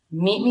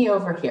meet me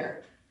over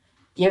here.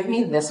 Give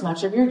me this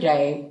much of your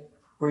day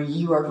where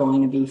you are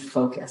going to be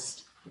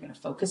focused. You're going to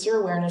focus your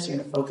awareness. You're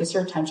going to focus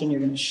your attention. You're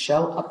going to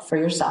show up for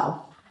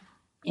yourself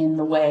in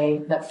the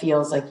way that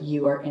feels like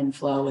you are in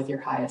flow with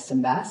your highest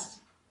and best.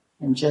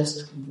 And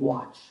just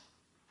watch.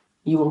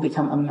 You will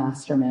become a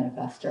master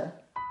manifester.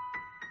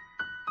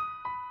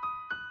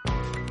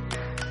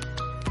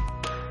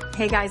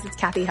 Hey guys, it's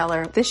Cathy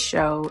Heller. This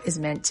show is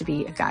meant to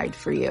be a guide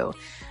for you.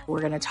 We're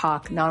going to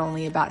talk not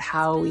only about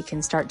how we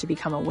can start to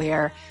become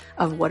aware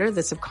of what are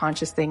the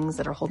subconscious things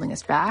that are holding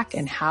us back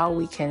and how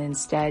we can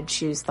instead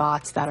choose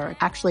thoughts that are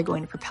actually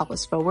going to propel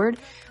us forward.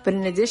 But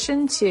in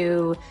addition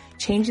to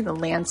changing the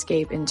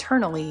landscape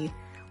internally,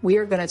 we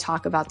are going to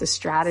talk about the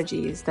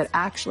strategies that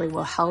actually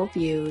will help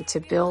you to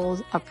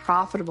build a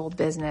profitable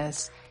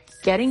business,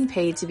 getting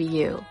paid to be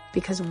you.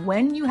 Because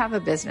when you have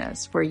a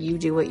business where you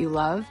do what you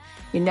love,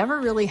 you never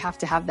really have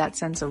to have that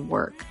sense of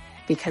work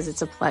because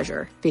it's a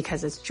pleasure,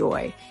 because it's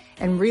joy.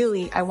 And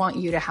really, I want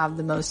you to have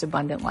the most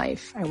abundant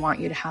life. I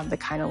want you to have the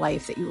kind of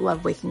life that you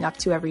love waking up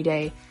to every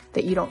day,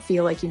 that you don't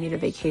feel like you need a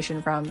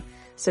vacation from.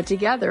 So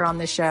together on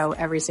the show,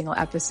 every single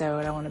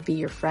episode, I want to be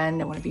your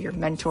friend. I want to be your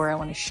mentor. I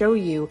want to show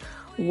you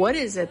what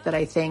is it that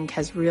I think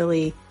has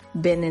really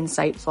been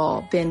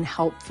insightful, been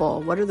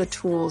helpful? What are the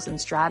tools and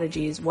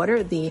strategies? What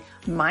are the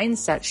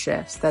mindset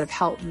shifts that have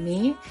helped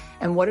me?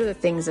 And what are the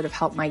things that have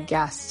helped my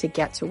guests to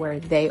get to where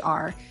they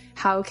are?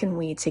 How can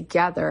we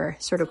together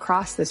sort of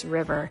cross this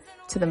river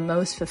to the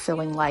most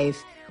fulfilling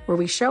life where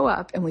we show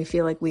up and we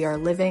feel like we are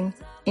living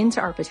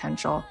into our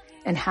potential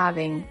and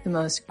having the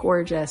most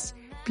gorgeous,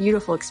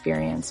 beautiful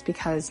experience?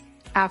 Because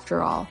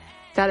after all,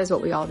 that is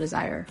what we all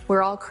desire.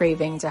 We're all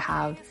craving to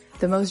have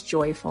the most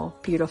joyful,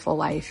 beautiful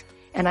life.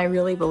 And I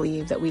really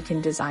believe that we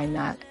can design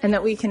that and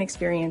that we can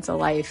experience a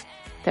life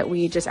that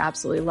we just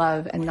absolutely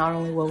love. And not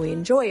only will we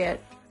enjoy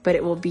it, but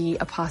it will be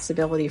a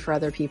possibility for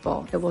other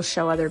people. It will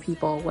show other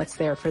people what's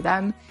there for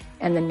them.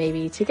 And then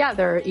maybe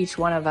together, each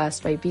one of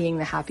us, by being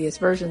the happiest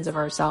versions of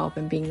ourselves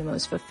and being the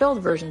most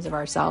fulfilled versions of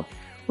ourselves,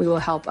 we will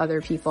help other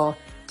people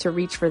to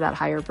reach for that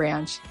higher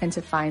branch and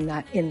to find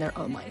that in their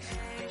own life.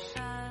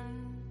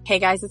 Hey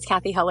guys, it's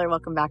Cathy Heller.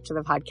 Welcome back to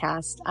the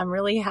podcast. I'm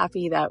really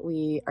happy that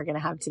we are going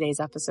to have today's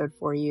episode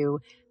for you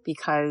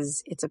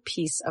because it's a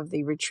piece of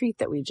the retreat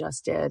that we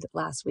just did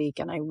last week.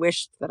 And I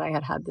wished that I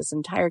had had this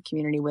entire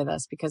community with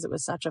us because it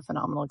was such a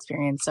phenomenal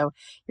experience. So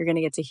you're going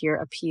to get to hear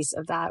a piece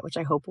of that, which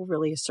I hope will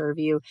really serve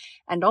you.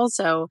 And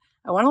also,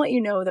 I want to let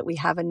you know that we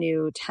have a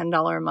new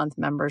 $10 a month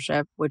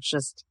membership, which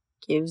just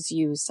gives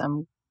you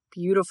some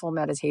beautiful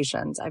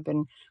meditations. I've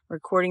been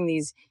recording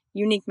these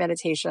unique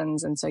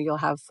meditations. And so you'll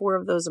have 4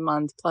 of those a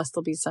month. Plus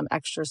there'll be some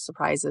extra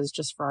surprises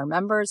just for our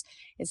members.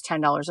 It's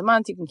 $10 a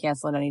month. You can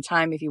cancel at any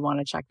time if you want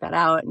to check that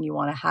out and you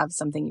want to have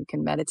something you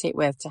can meditate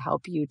with to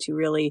help you to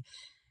really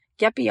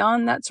get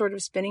beyond that sort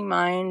of spinning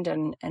mind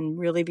and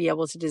really be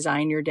able to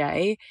design your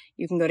day.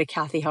 You can go to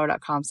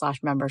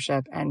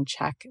cathyheller.com/membership and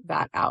check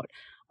that out.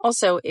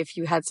 Also, if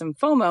you had some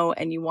FOMO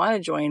and you want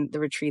to join the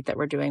retreat that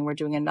we're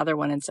doing another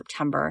one in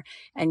September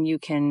and you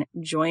can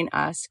join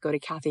us, go to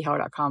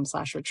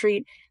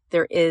cathyheller.com/retreat.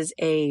 There is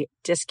a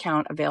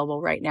discount available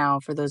right now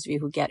for those of you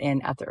who get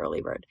in at the early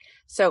bird.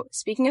 So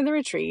speaking of the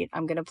retreat,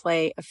 I'm going to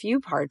play a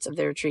few parts of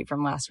the retreat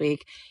from last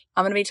week.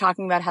 I'm going to be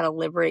talking about how to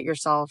liberate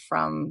yourself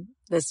from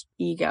this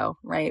ego,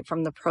 right?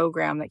 From the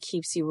program that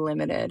keeps you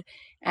limited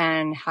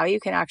and how you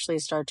can actually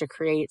start to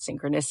create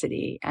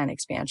synchronicity and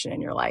expansion in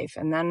your life.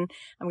 And then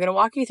I'm going to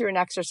walk you through an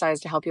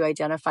exercise to help you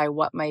identify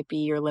what might be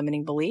your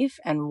limiting belief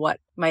and what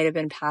might have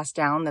been passed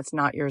down that's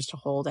not yours to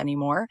hold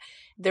anymore.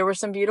 There were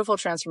some beautiful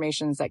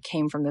transformations that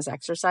came from this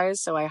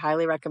exercise. So I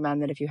highly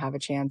recommend that if you have a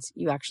chance,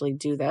 you actually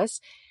do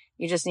this.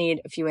 You just need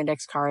a few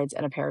index cards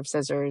and a pair of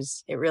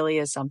scissors. It really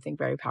is something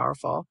very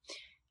powerful.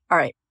 All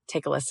right,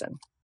 take a listen.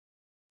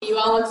 You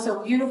all look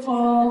so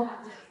beautiful.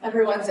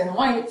 Everyone's in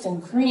whites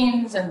and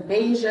creams and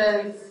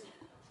beiges.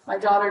 My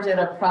daughter did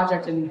a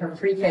project in her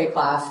pre-K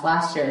class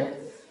last year,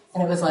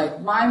 and it was like,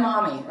 my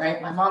mommy,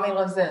 right? My mommy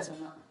loves this.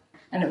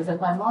 And it was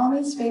like, my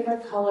mommy's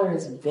favorite color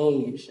is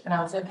beige. And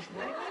I was like,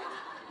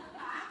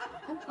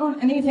 I don't own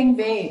anything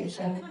beige.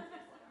 And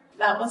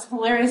that was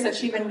hilarious that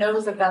she even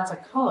knows that that's a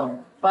color.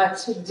 But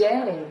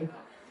today,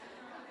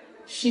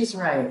 she's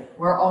right.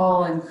 We're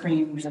all in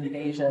creams and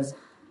beiges.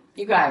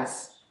 You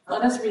guys,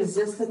 let us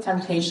resist the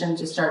temptation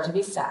to start to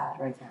be sad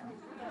right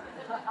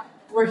now.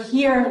 We're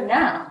here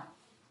now.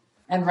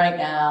 And right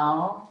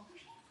now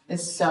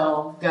is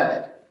so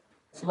good.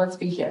 So let's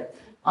be here.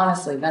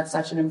 Honestly, that's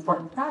such an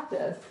important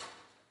practice,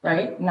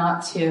 right?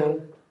 Not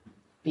to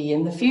be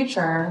in the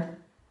future,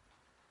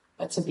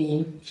 but to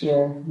be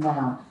here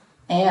now.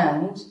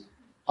 And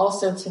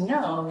also to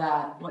know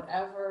that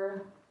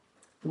whatever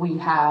we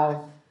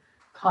have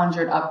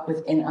conjured up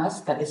within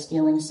us that is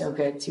feeling so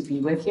good to be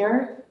with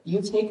here, you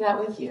take that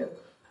with you,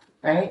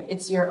 right?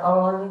 It's your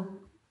own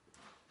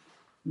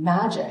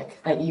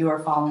magic that you are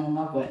falling in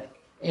love with.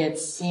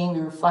 It's seeing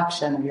the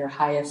reflection of your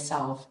highest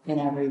self in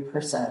every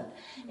person.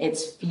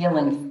 It's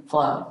feeling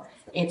flow.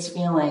 It's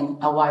feeling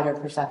a wider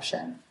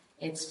perception.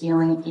 It's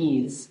feeling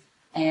ease.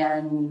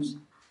 And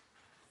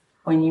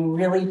when you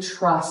really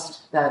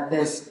trust that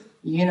this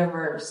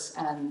universe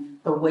and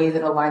the way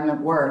that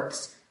alignment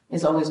works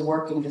is always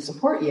working to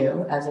support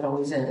you, as it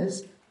always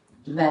is,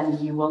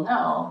 then you will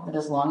know that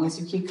as long as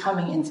you keep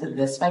coming into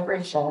this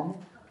vibration,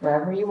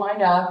 wherever you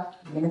wind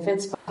up, even if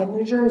it's fucking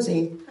New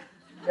Jersey,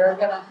 you're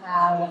going to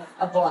have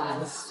a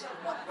blast.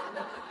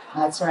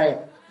 That's right.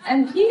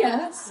 And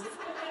P.S.,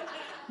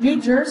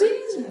 New Jersey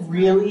is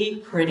really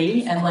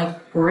pretty and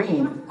like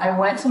green. I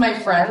went to my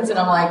friends and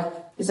I'm like,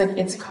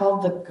 it's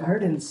called the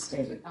Garden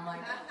State. I'm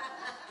like,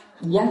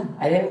 yeah,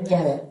 I didn't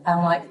get it.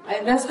 I'm like,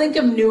 let's think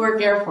of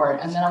Newark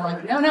Airport. And then I'm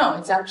like, no,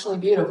 it's actually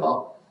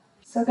beautiful.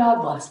 So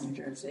God bless New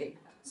Jersey.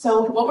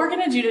 So what we're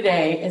going to do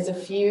today is a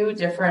few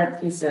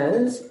different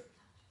pieces.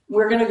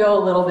 We're going to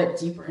go a little bit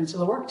deeper into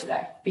the work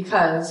today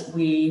because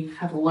we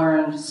have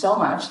learned so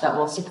much that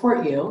will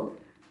support you.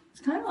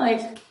 It's kind of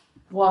like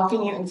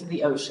walking you into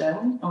the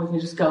ocean, and we can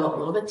just go a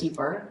little bit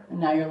deeper, and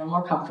now you're a little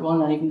more comfortable,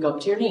 and then you can go up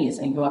to your knees,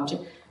 and now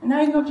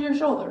you can go up to your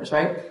shoulders,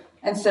 right?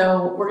 And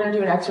so we're going to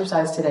do an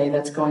exercise today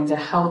that's going to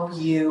help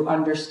you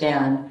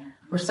understand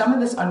where some of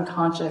this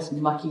unconscious,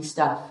 mucky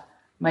stuff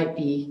might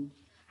be.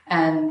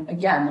 And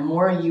again, the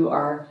more you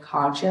are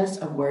conscious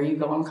of where you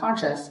go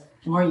unconscious,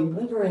 the more you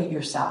liberate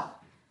yourself.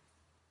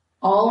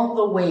 All of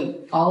the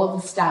weight, all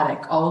of the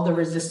static, all of the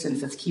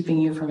resistance that's keeping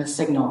you from a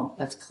signal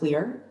that's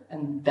clear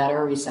and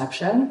better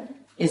reception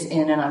is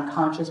in an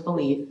unconscious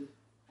belief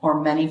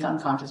or many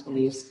unconscious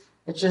beliefs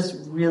that just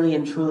really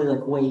and truly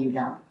like weigh you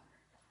down.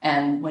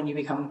 And when you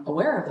become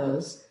aware of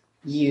those,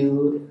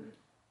 you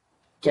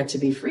get to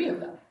be free of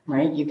them,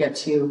 right? You get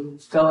to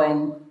go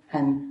in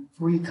and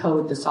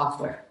recode the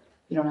software.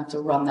 You don't have to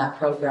run that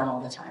program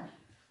all the time.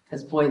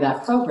 Because boy,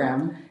 that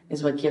program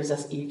is what gives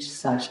us each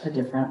such a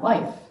different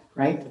life,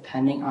 right?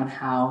 Depending on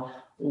how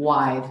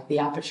wide the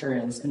aperture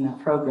is in that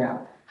program,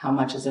 how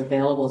much is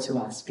available to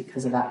us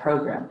because of that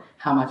program,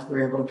 how much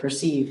we're able to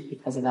perceive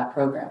because of that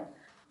program.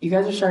 You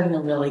guys are starting to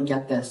really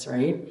get this,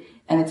 right?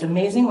 And it's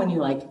amazing when you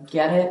like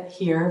get it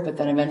here, but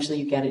then eventually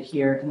you get it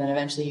here, and then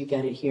eventually you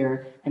get it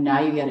here, and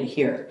now you get it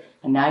here.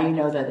 And now you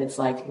know that it's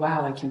like,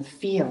 wow, I can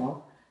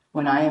feel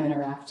when I am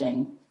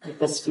interacting with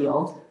this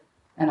field,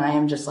 and I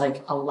am just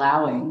like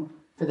allowing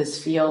for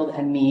this field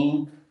and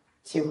me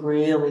to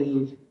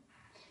really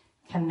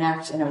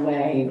connect in a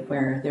way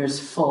where there's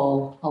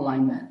full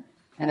alignment.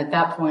 And at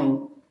that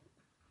point,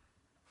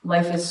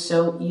 life is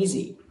so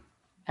easy.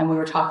 And we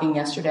were talking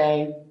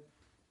yesterday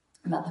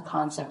about the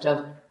concept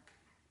of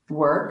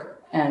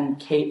work, and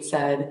Kate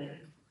said,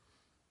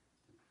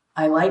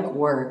 I like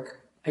work,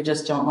 I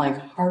just don't like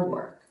hard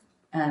work.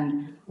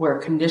 And we're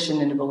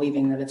conditioned into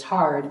believing that it's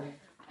hard.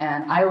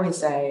 And I always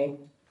say,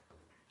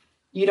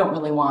 you don't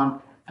really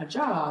want a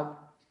job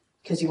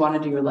because you want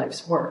to do your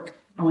life's work.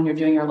 And when you're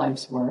doing your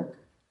life's work,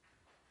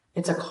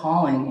 it's a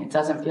calling. It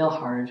doesn't feel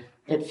hard.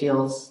 It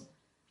feels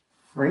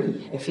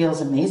free. It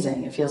feels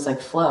amazing. It feels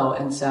like flow.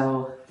 And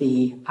so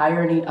the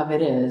irony of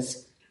it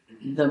is,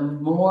 the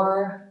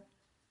more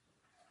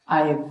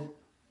I've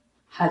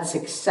had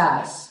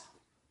success,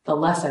 the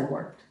less I've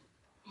worked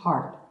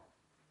hard,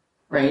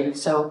 right?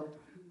 So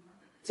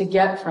to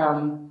get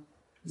from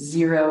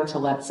zero to,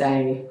 let's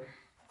say,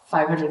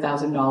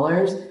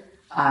 $500,000,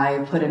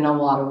 I put in a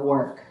lot of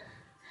work.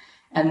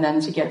 And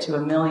then to get to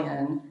 $1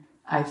 million,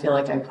 I feel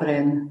like I put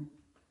in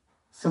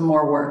some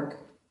more work.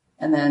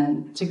 And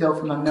then to go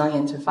from $1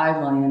 million to $5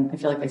 million, I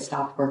feel like I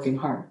stopped working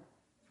hard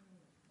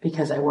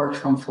because I worked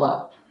from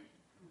flow.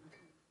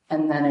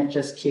 And then it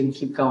just can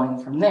keep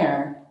going from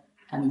there.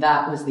 And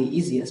that was the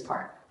easiest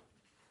part.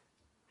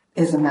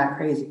 Isn't that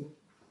crazy?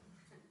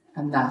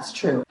 And that's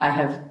true. I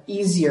have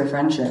easier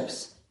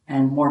friendships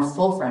and more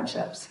full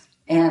friendships.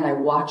 And I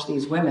watch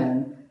these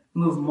women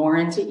move more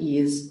into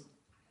ease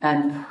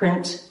and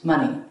print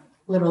money,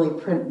 literally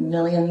print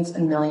millions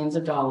and millions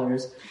of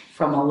dollars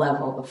from a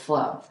level of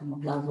flow, from a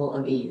level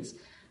of ease.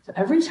 So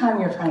every time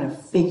you're trying to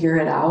figure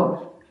it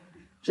out,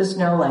 just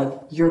know like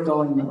you're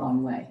going the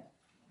wrong way.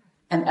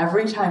 And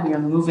every time you're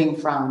moving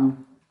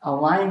from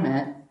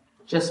alignment,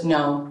 just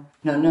know,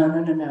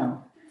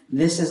 no.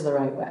 This is the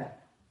right way.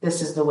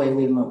 This is the way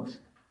we move.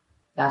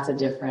 That's a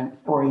different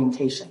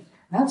orientation.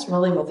 That's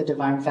really what the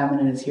Divine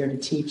Feminine is here to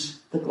teach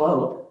the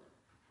globe,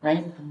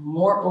 right? The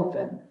more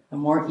open, the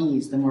more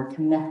ease, the more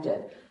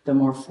connected, the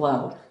more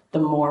flow, the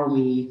more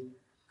we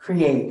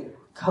create,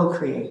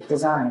 co-create,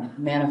 design,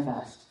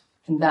 manifest.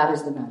 And that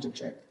is the magic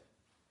trick.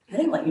 I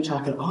didn't let you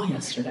talk at all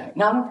yesterday.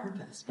 Not on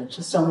purpose, but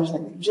just so much.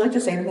 Would you like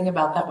to say anything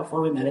about that before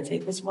we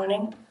meditate this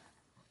morning?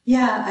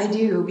 Yeah, I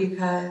do,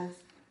 because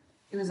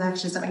it was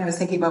actually something I was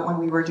thinking about when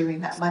we were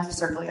doing that life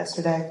circle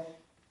yesterday,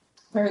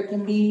 where it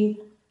can be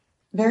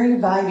very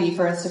vibey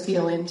for us to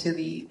feel into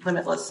the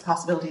limitless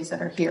possibilities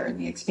that are here in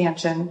the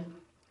expansion.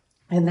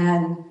 And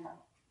then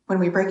when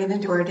we bring it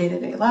into our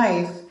day-to-day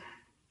life,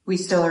 we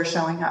still are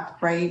showing up,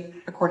 right,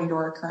 according to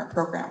our current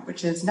program,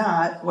 which is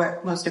not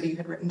what most of you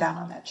had written down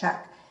on that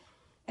check.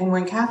 And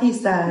when Kathy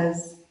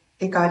says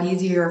it got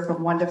easier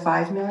from 1 to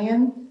 5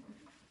 million,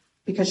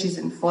 because she's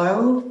in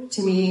flow.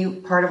 To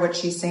me, part of what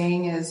she's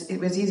saying is it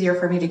was easier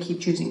for me to keep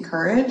choosing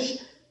courage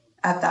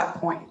at that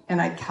point, and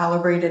I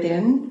calibrated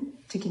in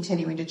to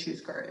continuing to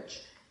choose courage,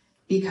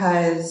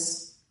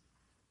 because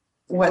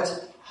what's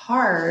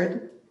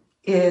hard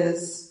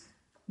is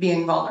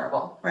being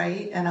vulnerable,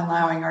 right? And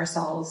allowing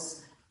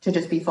ourselves to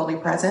just be fully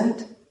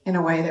present in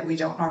a way that we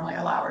don't normally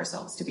allow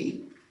ourselves to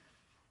be.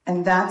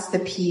 And that's the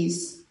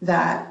piece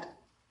that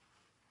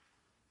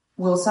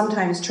will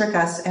sometimes trick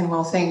us, and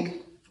we'll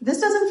think, this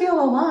doesn't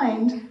feel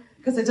aligned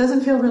because it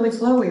doesn't feel really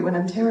flowy when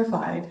I'm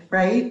terrified,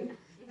 right?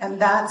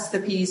 And that's the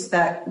piece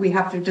that we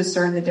have to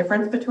discern the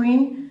difference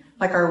between.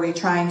 Like, are we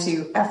trying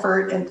to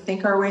effort and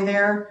think our way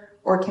there?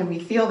 Or can we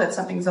feel that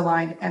something's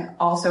aligned and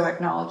also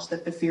acknowledge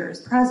that the fear is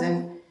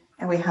present,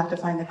 and we have to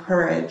find the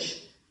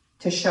courage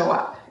to show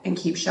up and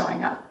keep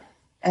showing up?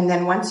 And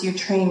then once you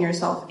train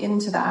yourself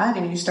into that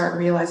and you start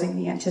realizing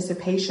the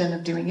anticipation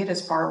of doing it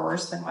is far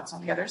worse than what's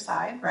on the other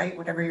side, right?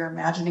 Whatever you're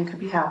imagining could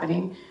be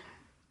happening,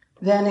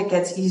 then it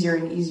gets easier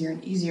and easier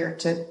and easier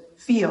to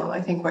feel.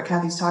 I think what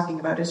Kathy's talking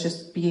about is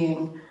just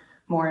being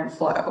more in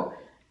flow.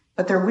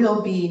 But there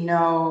will be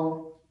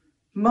no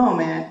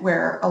moment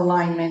where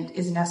alignment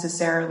is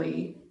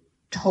necessarily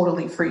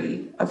totally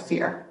free of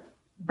fear,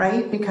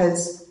 right?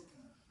 Because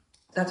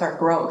that's our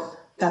growth.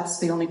 That's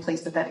the only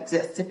place that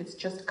exists. If it's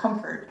just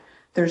comfort,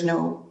 there's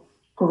no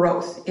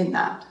growth in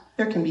that.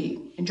 There can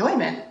be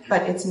enjoyment,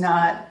 but it's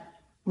not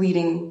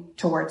leading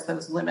towards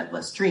those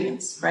limitless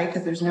dreams, right?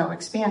 Because there's no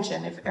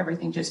expansion if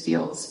everything just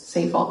feels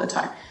safe all the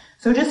time.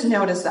 So just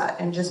notice that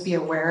and just be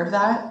aware of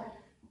that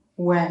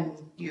when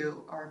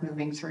you are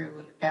moving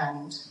through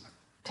and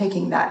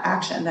taking that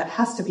action that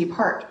has to be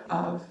part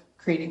of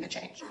creating the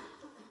change.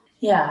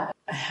 Yeah,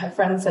 a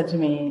friend said to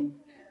me,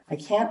 I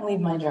can't leave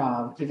my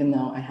job even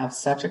though I have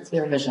such a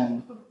clear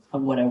vision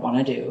of what I want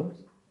to do.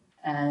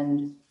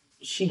 And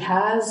she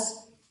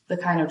has the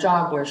kind of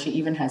job where she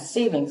even has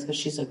savings because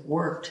she's like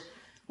worked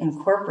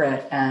in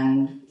corporate,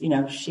 and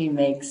she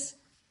makes,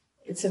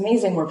 it's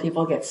amazing where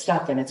people get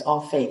stuck and it's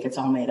all fake, it's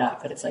all made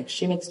up, but it's like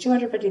she makes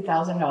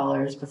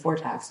 $250,000 before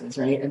taxes,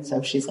 right? And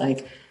so she's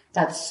like,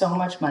 that's so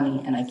much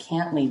money and I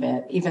can't leave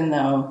it, even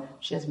though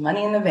she has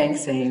money in the bank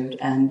saved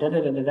and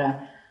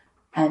da-da-da-da-da.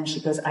 And she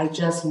goes, I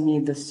just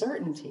need the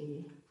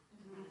certainty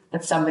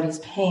that somebody's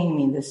paying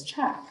me this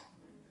check.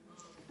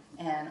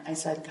 And I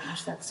said,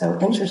 gosh, that's so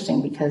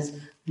interesting, because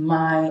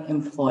my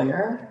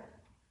employer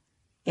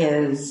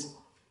is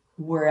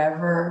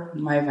wherever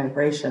my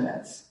vibration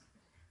is,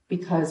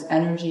 because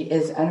energy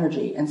is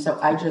energy. And so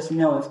I just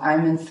know if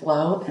I'm in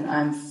flow and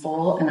I'm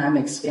full and I'm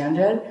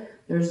expanded,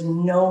 there's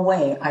no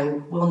way I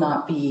will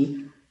not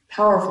be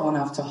powerful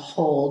enough to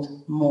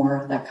hold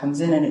more that comes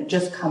in. And it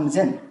just comes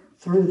in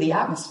through the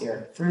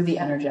atmosphere, through the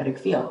energetic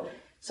field.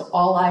 So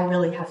all I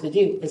really have to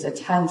do is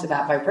attend to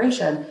that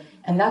vibration.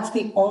 And that's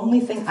the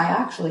only thing I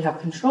actually have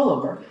control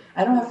over.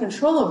 I don't have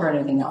control over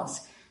anything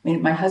else. I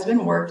mean, my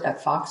husband worked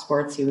at Fox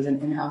Sports. He was an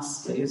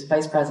in-house, he was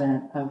vice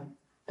president of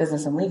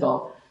business and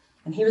legal.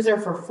 And he was there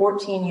for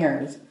 14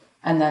 years.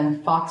 And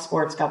then Fox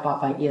Sports got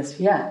bought by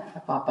ESPN,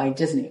 got bought by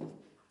Disney.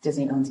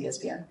 Disney owns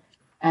ESPN.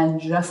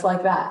 And just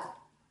like that,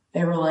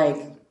 they were like,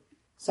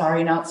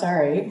 sorry, not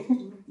sorry,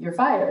 you're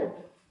fired.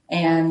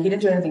 And he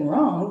didn't do anything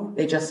wrong.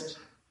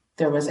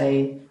 There was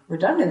a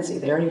redundancy.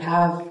 They already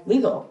have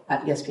legal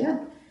at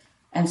ESPN.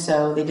 And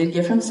so they did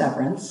give him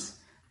severance,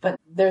 but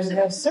there's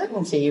no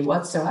certainty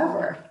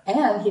whatsoever.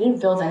 And he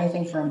didn't build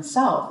anything for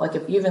himself. Like,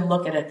 if you even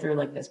look at it through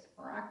like this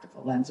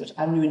practical lens, which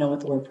I don't even know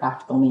what the word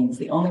practical means.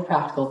 The only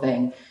practical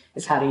thing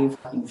is, how do you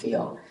fucking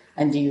feel?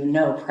 And do you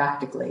know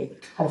practically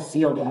how to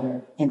feel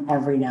better in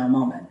every now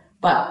moment?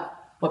 But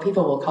what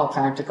people will call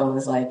practical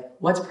is like,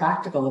 what's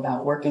practical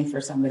about working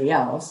for somebody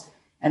else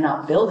and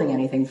not building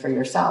anything for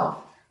yourself?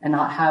 And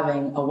not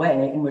having a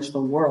way in which the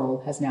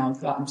world has now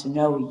gotten to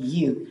know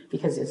you.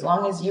 Because as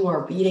long as you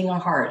are beating a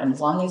heart and as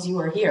long as you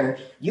are here,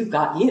 you've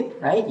got you,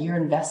 right? You're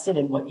invested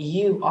in what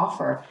you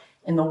offer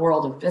in the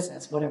world of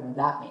business, whatever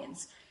that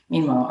means.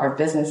 Meanwhile, our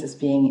business is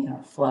being in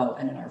our flow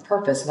and in our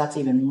purpose. So that's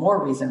even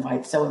more reason why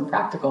it's so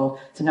impractical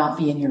to not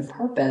be in your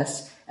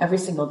purpose every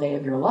single day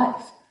of your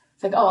life.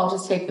 It's like, oh, I'll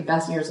just take the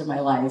best years of my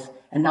life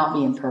and not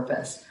be in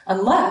purpose.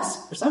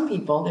 Unless, for some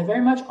people, they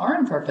very much are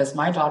in purpose.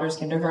 My daughter's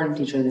kindergarten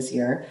teacher this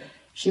year,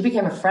 she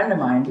became a friend of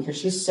mine because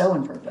she's so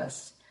in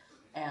purpose.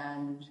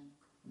 And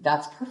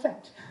that's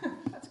perfect.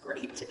 That's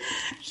great.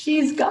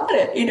 She's got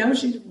it.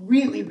 She's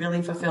really,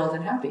 really fulfilled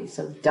and happy.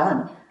 So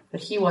done. But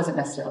he wasn't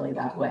necessarily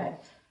that way.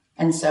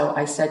 And so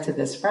I said to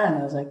this friend,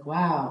 I was like,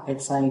 wow,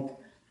 it's like,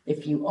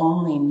 if you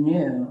only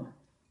knew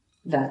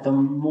that the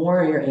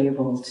more you're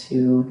able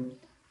to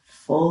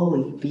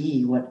fully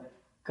be what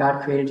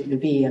God created you to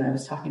be. And I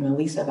was talking to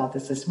Elisa about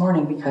this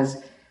morning, because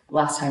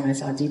last time I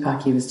saw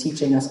Deepak, he was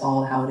teaching us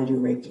all how to do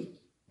Reiki.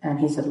 And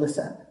he said,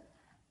 listen,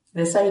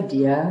 this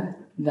idea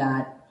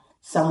that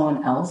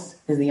someone else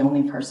is the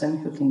only person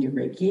who can do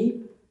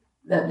Reiki,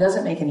 that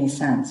doesn't make any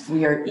sense.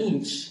 We are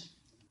each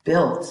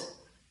built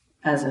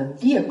as a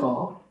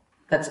vehicle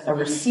that's a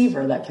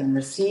receiver that can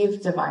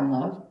receive divine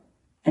love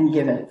and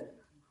give it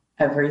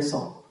every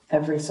soul.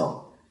 Every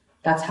soul.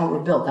 That's how we're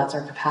built. That's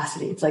our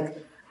capacity. It's like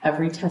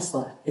every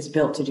Tesla is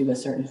built to do a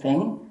certain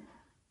thing.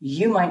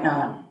 You might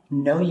not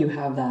know you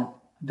have that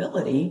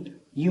ability.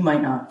 You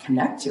might not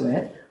connect to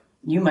it.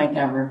 You might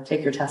never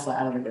take your Tesla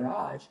out of the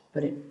garage,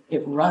 but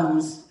it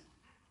runs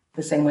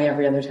the same way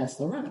every other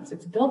Tesla runs.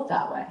 It's built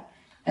that way.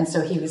 And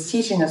so he was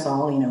teaching us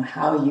all,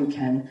 how you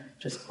can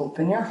just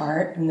open your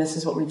heart. And this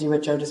is what we do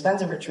at Joe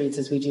Dispenza retreats,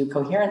 is we do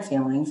coherence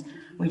healings.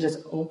 We just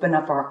open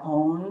up our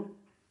own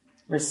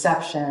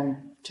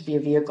reception to be a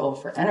vehicle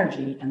for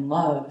energy and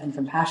love and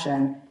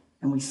compassion.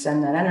 And we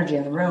send that energy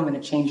in the room, and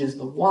it changes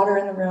the water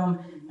in the room.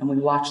 And we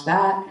watch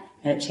that,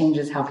 and it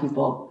changes how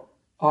people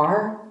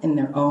are in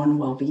their own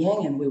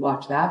well-being. And we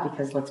watch that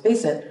because, let's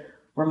face it,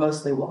 we're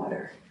mostly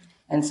water.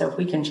 And so if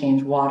we can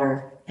change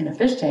water in a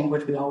fish tank,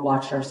 which we all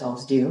watched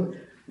ourselves do,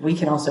 we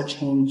can also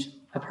change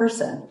a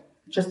person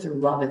just through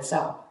love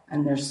itself.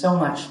 And there's so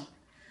much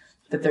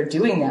that they're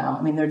doing now.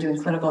 I mean, they're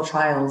doing clinical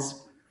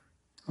trials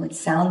with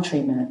sound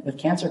treatment with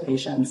cancer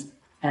patients,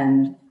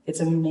 and it's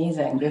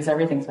amazing because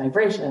everything's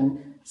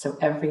vibration. So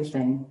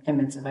everything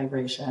emits a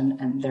vibration,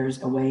 and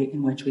there's a way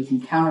in which we can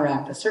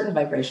counteract a certain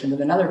vibration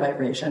with another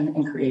vibration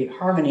and create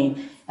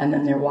harmony. And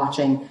then they're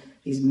watching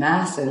these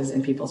masses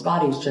in people's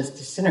bodies just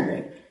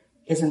disintegrate.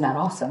 Isn't that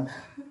awesome?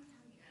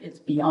 It's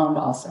beyond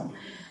awesome.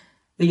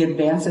 The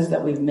advances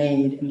that we've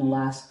made in the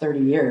last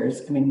 30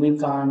 years, I mean, we've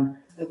gone,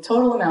 the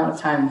total amount of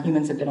time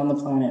humans have been on the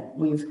planet,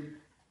 we've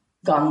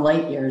gone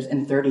light years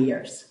in 30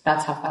 years.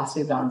 That's how fast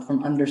we've gone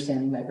from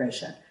understanding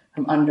vibration,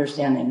 from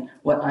understanding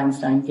what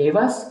Einstein gave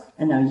us,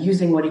 and now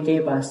using what he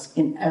gave us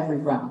in every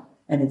realm.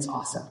 And it's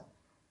awesome.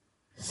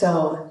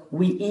 So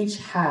we each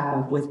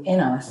have within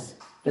us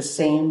the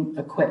same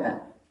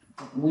equipment.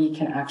 We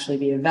can actually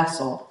be a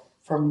vessel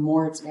for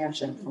more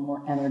expansion, for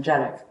more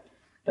energetic.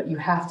 But you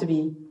have to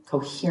be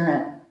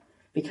coherent,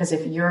 because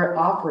if you're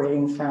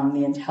operating from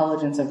the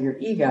intelligence of your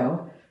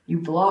ego, you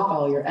block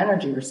all your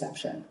energy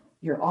reception.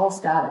 You're all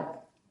static.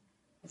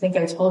 I think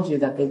I told you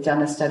that they've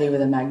done a study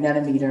with a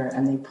magnetometer,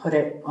 and they put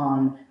it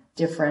on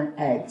different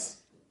eggs,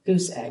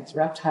 goose eggs,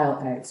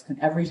 reptile eggs, and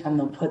every time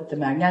they'll put the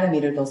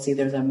magnetometer, they'll see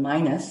there's a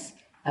minus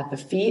at the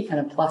feet and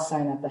a plus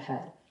sign at the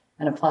head.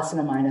 And a plus and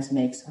a minus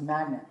makes a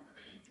magnet.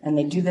 And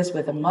they do this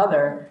with a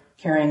mother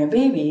carrying a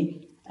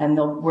baby, and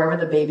wherever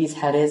the baby's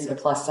head is a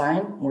plus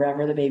sign,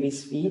 wherever the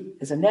baby's feet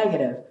is a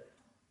negative.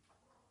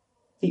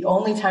 The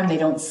only time they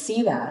don't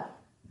see that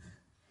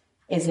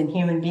is in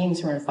human beings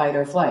who are in fight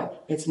or flight.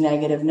 It's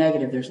negative,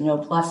 negative. There's no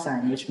plus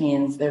sign, which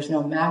means there's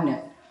no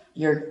magnet.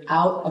 You're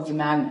out of the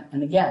magnet.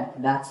 And again,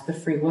 that's the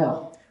free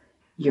will.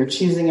 You're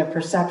choosing a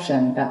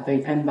perception that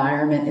the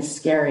environment is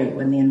scary.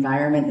 When the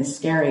environment is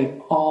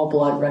scary, all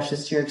blood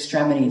rushes to your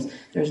extremities.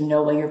 There's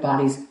no way your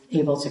body's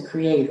able to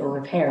create or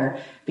repair,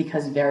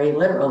 because very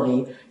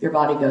literally, your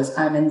body goes,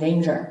 I'm in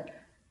danger.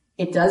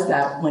 It does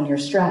that when you're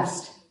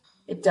stressed.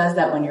 It does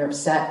that when you're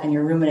upset and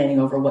you're ruminating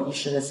over what you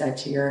should have said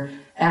to your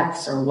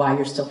ex, or why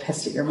you're still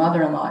pissed at your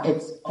mother-in-law.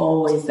 It's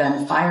always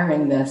then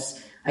firing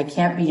this. I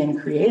can't be in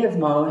creative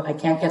mode. I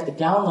can't get the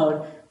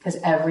download, because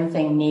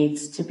everything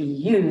needs to be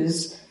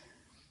used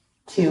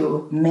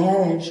to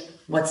manage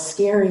what's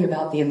scary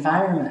about the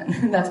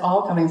environment. That's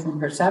all coming from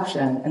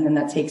perception, and then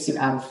that takes you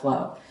out of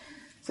flow.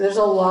 So there's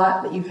a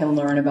lot that you can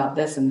learn about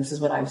this, and this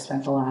is what I've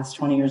spent the last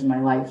 20 years of my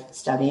life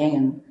studying,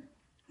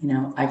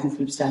 and I can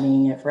keep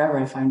studying it forever.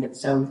 I find it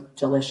so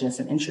delicious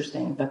and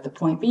interesting. But the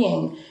point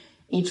being,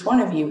 each one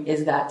of you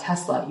is that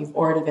Tesla. You've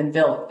already been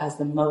built as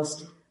the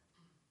most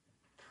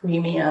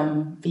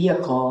premium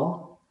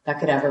vehicle that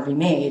could ever be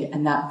made,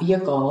 and that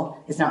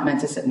vehicle is not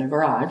meant to sit in a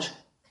garage.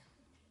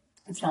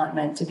 It's not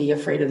meant to be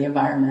afraid of the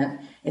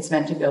environment. It's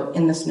meant to go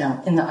in the snow,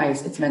 in the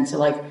ice. It's meant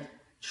to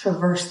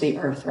traverse the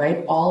earth,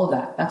 right? All of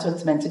that. That's what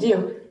it's meant to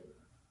do.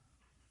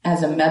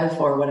 As a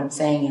metaphor, what I'm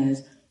saying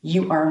is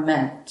you are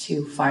meant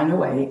to find a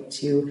way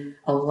to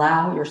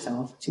allow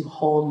yourself to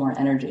hold more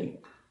energy,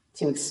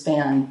 to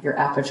expand your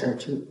aperture.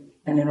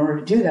 And in order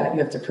to do that,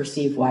 you have to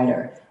perceive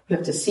wider. You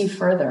have to see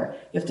further.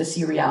 You have to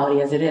see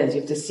reality as it is.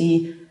 You have to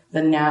see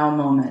the now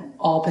moment.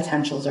 All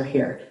potentials are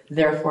here.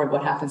 Therefore,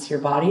 what happens to your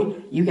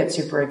body? You get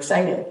super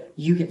excited.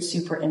 You get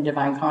super in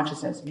divine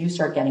consciousness. You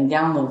start getting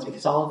downloads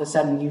because all of a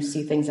sudden you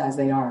see things as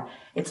they are.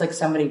 It's like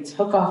somebody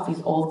took off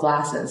these old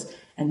glasses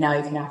and now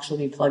you can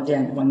actually be plugged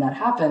in. And when that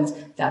happens,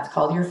 that's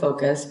called your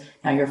focus.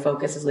 Now your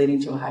focus is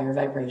leading to a higher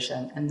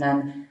vibration. And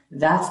then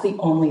that's the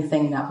only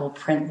thing that will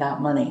print that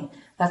money.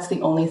 That's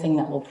the only thing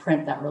that will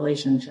print that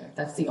relationship.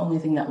 That's the only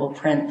thing that will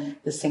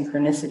print the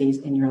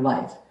synchronicities in your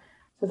life.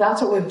 So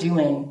that's what we're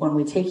doing when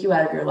we take you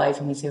out of your life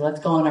and we say, let's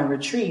go on our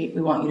retreat.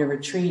 We want you to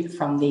retreat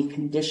from the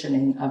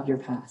conditioning of your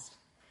past.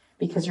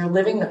 Because you're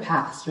living the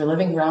past. You're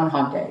living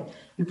Groundhog Day.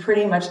 You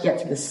pretty much get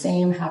to the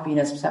same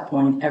happiness set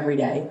point every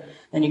day.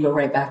 Then you go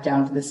right back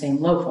down to the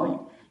same low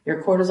point.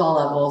 Your cortisol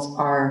levels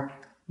are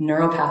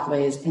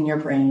neuropathways in your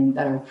brain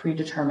that are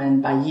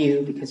predetermined by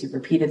you because you've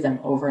repeated them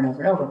over and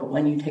over and over. But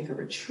when you take a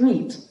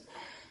retreat,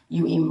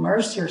 you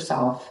immerse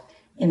yourself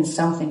in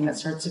something that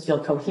starts to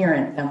feel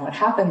coherent, then what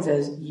happens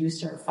is you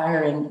start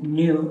firing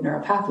new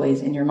neural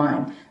pathways in your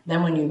mind.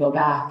 Then when you go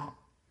back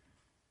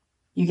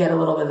you get a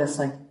little bit of this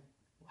like,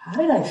 how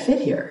did I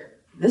fit here?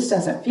 This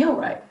doesn't feel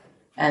right.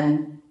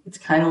 And it's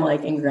kind of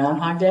like in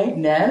Groundhog Day,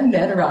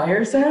 Ned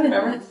Ryerson,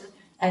 remember?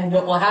 And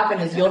what will happen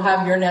is you'll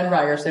have your Ned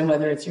Ryerson,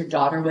 whether it's your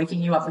daughter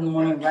waking you up in the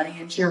morning, running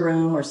into your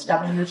room, or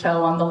stubbing your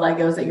toe on the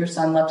Legos that your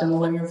son left on the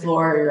living room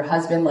floor, or your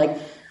husband, like,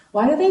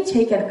 why do they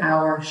take an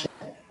hour shit?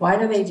 Why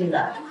do they do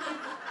that?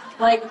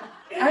 Like,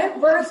 I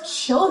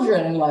birthed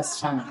children in less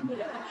time.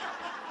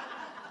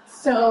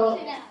 So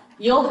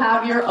you'll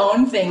have your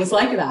own things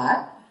like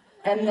that,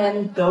 and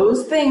then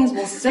those things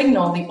will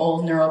signal the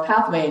old neural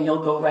pathway, and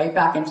you'll go right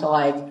back into,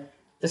 like,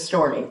 the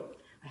story.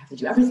 I have to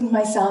do everything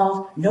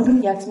myself. Nobody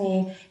gets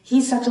me.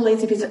 He's such a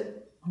lazy piece of...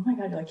 Oh my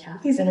God, you're like,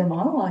 Kathy's inner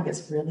monologue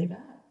is really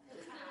bad.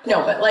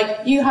 No, but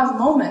like, you have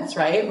moments,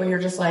 right, where you're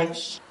just like,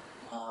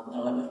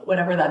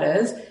 whatever that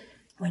is.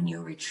 When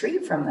you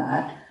retreat from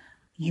that,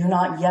 you're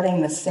not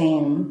getting the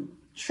same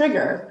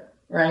trigger,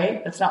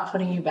 right? It's not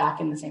putting you back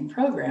in the same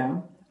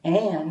program.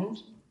 And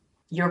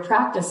you're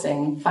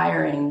practicing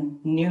firing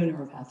new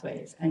neural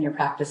pathways, and you're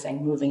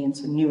practicing moving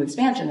into new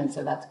expansion. And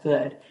so that's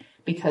good,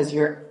 because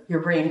your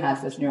brain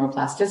has this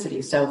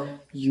neuroplasticity. So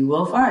you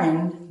will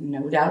find,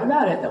 no doubt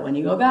about it, that when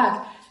you go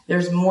back,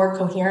 there's more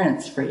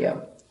coherence for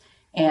you,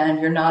 and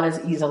you're not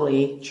as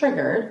easily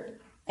triggered.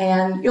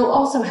 And you'll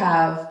also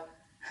have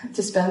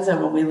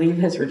Dispenza. When we leave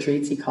his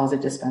retreats, he calls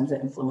it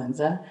Dispenza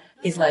influenza.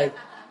 He's like,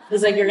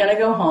 you're going to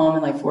go home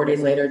and like 4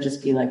 days later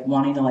just be like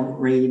wanting to like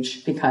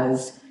rage,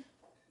 because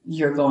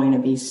you're going to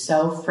be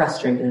so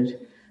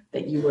frustrated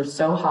that you were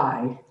so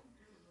high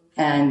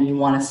and you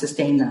want to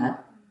sustain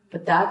that.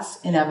 But that's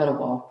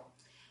inevitable,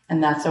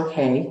 and that's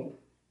okay.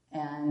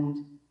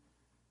 And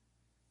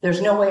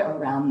there's no way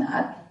around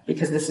that,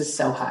 because this is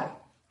so high.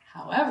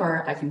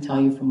 However, I can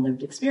tell you from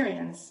lived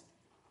experience,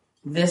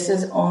 this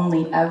is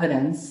only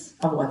evidence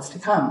of what's to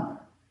come.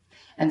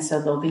 And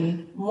so there'll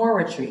be more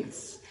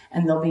retreats,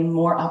 and there'll be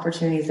more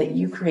opportunities that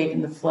you create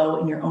in the flow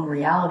in your own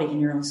reality, in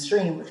your own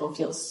stream, which will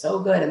feel so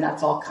good. And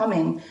that's all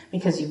coming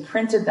because you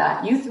printed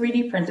that. You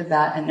 3D printed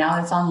that, and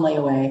now it's on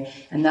layaway,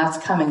 and that's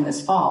coming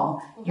this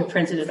fall. You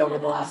printed it over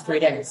the last 3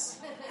 days.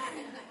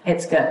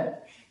 It's good.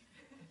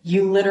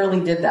 You literally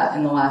did that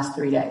in the last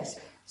 3 days.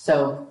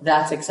 So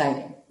that's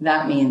exciting.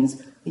 That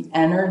means the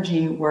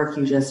energy work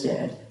you just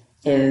did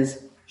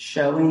is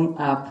showing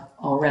up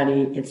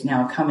already. It's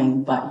now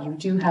coming, but you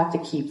do have to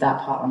keep that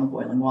pot on the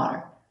boiling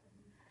water.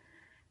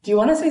 Do you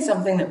want to say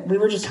something that we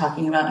were just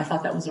talking about? I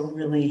thought that was a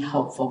really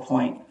helpful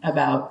point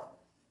about,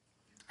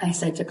 I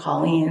said to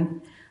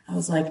Colleen, I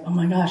was like, oh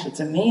my gosh, it's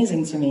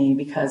amazing to me,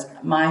 because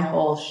my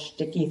whole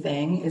shticky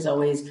thing is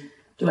always,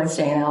 do I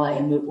stay in LA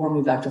and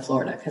move back to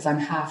Florida? Because I'm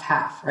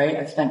half, right?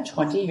 I've spent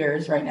 20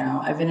 years right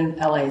now. I've been in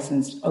LA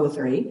since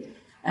 2003,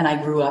 and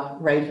I grew up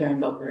right here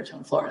in Boca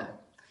Raton, Florida.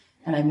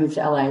 And I moved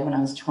to LA when I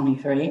was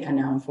 23, and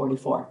now I'm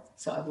 44.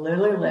 So I've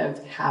literally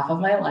lived half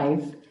of my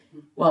life.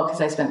 Well,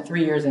 because I spent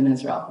 3 years in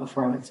Israel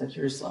before I went to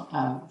Jerusalem,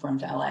 before I went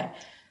to LA.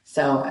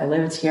 So I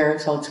lived here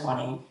till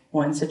 20,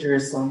 went to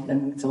Jerusalem,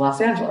 then went to Los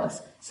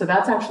Angeles. So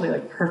that's actually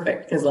like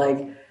perfect, because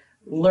like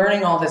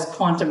learning all this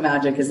quantum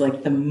magic is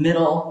like the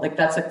middle, like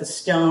that's like the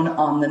stone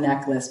on the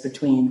necklace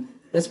between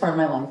this part of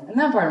my life and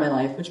that part of my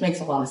life, which makes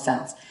a lot of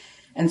sense.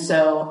 And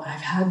so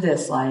I've had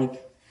this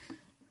like,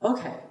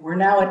 okay, we're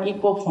now at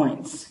equal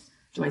points.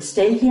 Do I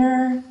stay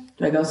here?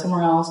 Do I go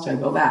somewhere else? Do I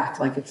go back?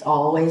 Like it's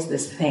always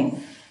this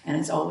thing. And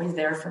it's always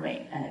there for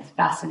me, and it's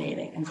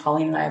fascinating. And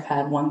Colleen and I have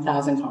had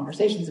 1,000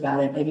 conversations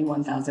about it, maybe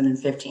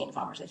 1,015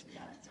 conversations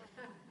about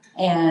it.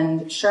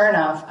 And sure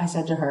enough, I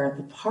said to her,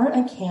 the part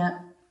I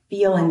can't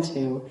feel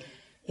into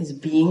is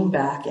being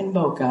back in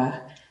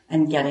Boca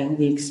and getting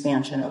the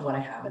expansion of what I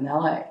have in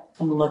LA.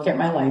 And look at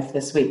my life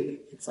this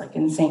week. It's like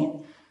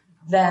insane.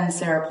 Then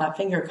Sarah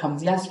Platt-Finger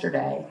comes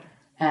yesterday,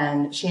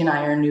 and she and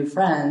I are new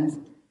friends.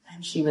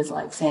 And she was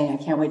like saying, I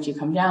can't wait till you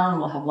come down.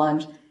 We'll have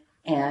lunch.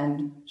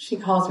 And she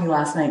calls me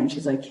last night and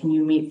she's like, can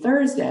you meet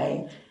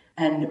Thursday?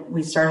 And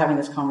we started having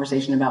this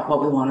conversation about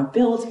what we want to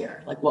build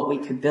here, like what we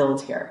could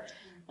build here,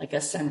 like a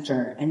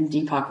center. And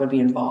Deepak would be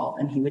involved,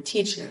 and he would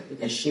teach her,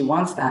 because she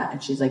wants that.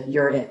 And she's like,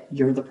 you're it.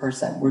 You're the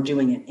person. We're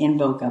doing it in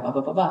Boca, blah,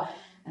 blah, blah, blah.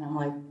 And I'm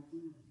like,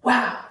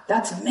 wow,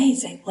 that's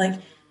amazing.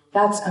 Like,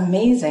 that's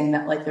amazing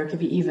that like there could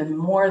be even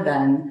more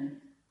than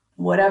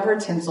whatever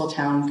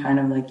Tinseltown kind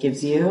of like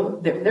gives you.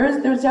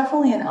 There's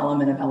definitely an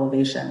element of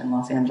elevation in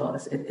Los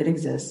Angeles. It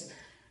exists.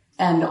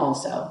 And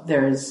also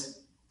there's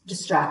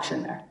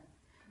distraction there.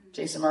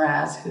 Jason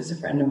Mraz, who's a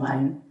friend of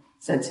mine,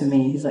 said to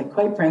me, he's like,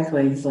 quite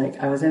frankly, he's like,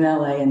 I was in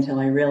LA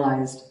until I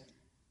realized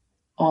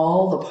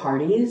all the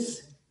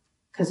parties,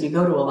 because you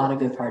go to a lot of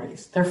good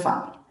parties, they're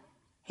fun.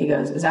 He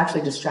goes, it was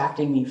actually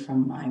distracting me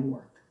from my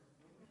work.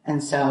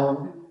 And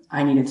so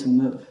I needed to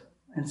move.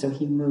 And so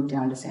he moved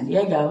down to San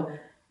Diego.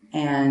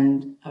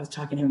 And I was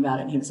talking to him about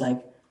it, and he was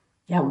like,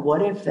 yeah,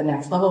 what if the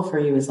next level for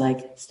you is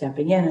like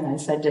stepping in? And I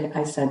said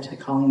to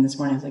Colleen this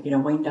morning, I was like,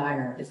 Wayne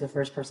Dyer is the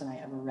first person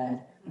I ever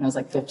read when I was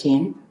like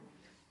 15.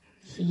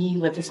 He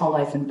lived his whole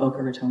life in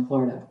Boca Raton,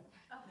 Florida.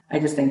 I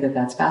just think that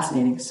that's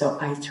fascinating. So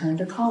I turned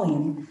to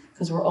Colleen,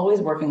 because we're always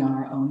working on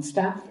our own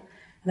stuff.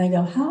 And I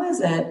go, how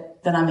is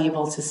it that I'm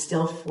able to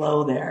still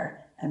flow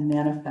there and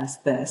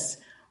manifest this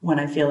when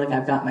I feel like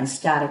I've got my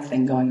static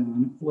thing going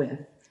on with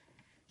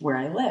where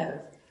I live?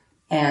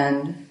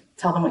 And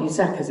tell them what you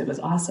said, because it was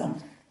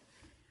awesome.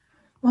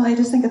 Well, I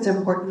just think it's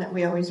important that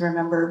we always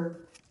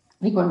remember,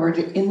 like when we're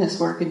in this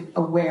work, and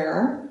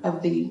aware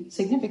of the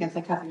significance,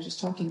 like Kathy was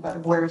just talking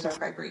about, where is our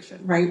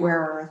vibration, right? Where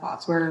are our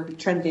thoughts? Where are we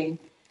trending?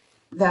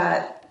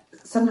 That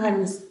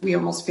sometimes we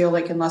almost feel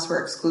like unless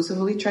we're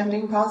exclusively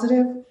trending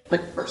positive,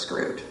 like we're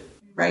screwed,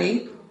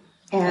 right?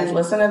 And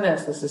listen to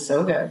this. This is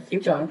so good.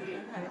 Keep going.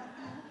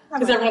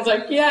 Because everyone's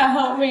like, yeah,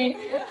 help me.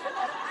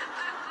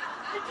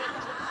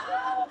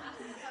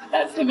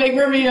 That's the big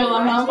reveal.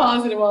 I'm not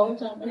positive all the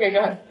time. Okay, go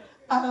ahead.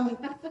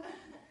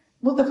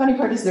 Well, the funny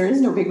part is there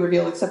is no big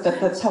reveal except that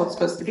that's how it's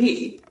supposed to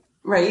be,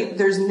 right?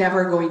 There's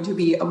never going to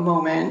be a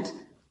moment,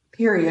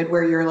 period,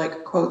 where you're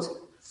like, quotes,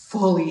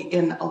 fully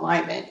in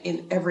alignment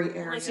in every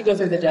area. Unless you go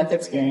through the death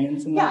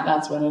experience, and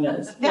that's what it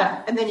is.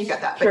 Yeah, and then you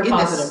got that. Pure but in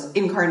positive.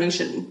 This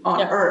incarnation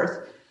on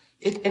Earth,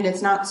 and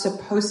it's not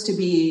supposed to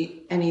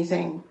be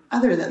anything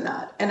other than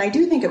that. And I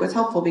do think it was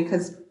helpful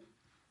because,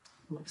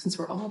 since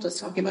we're all just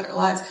talking about our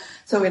lives,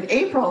 so in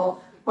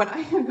April, when I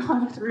had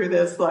gone through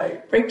this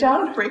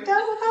breakdown with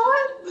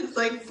Helen, it's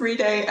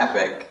 3-day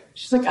epic.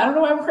 She's like, I don't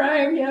know why I'm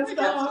crying. I can't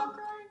stop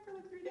crying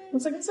for 3 days. I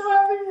was like, I'm so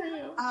happy for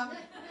you.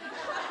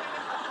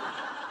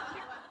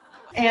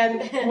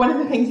 And one of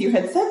the things you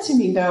had said to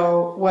me,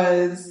 though,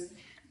 was,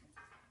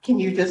 can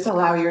you just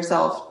allow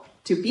yourself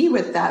to be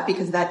with that,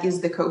 because that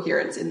is the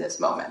coherence in this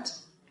moment,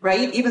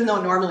 right? Even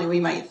though normally we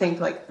might think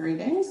 3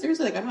 days,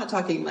 seriously, I'm not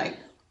talking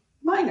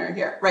minor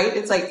here, right?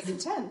 It's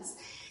intense.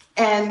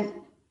 And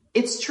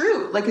it's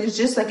true. It's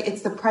just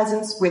it's the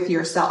presence with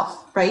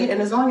yourself, right?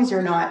 And as long as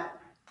you're not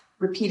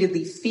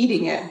repeatedly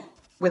feeding it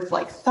with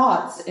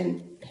thoughts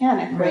and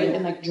panic, right?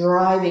 And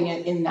driving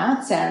it in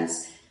that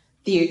sense,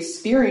 the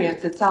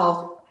experience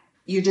itself,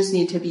 you just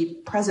need to be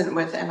present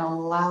with and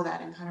allow that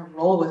and kind of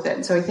roll with it.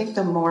 And so I think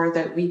the more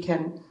that we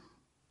can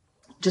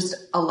just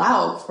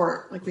allow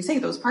for, like we say,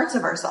 those parts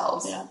of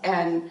ourselves,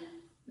 and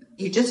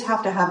you just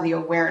have to have the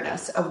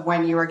awareness of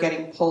when you are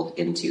getting pulled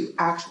into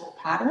actual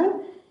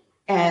pattern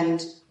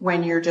and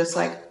when you're just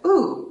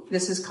ooh,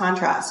 this is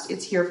contrast.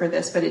 It's here for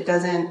this, but it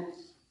doesn't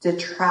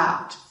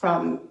detract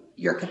from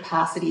your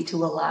capacity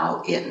to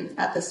allow in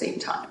at the same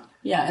time.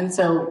 Yeah, and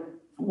so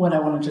what I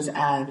want to just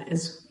add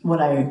is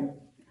what I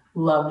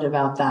loved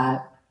about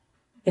that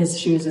is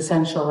she was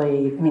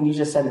essentially, you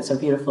just said it so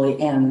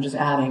beautifully, and I'm just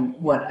adding,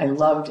 what I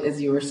loved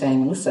is you were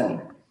saying,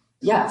 listen,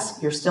 yes,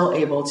 you're still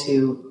able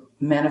to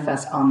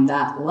manifest on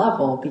that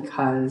level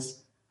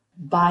because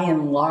by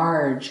and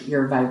large,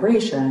 your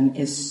vibration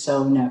is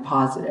so net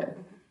positive.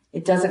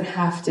 It doesn't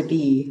have to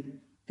be,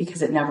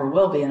 because it never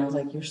will be. And I was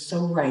like, you're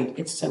so right.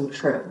 It's so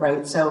true,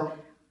 right? So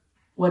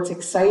what's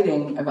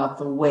exciting about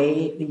the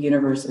way the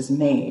universe is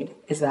made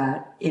is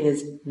that it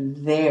is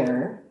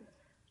there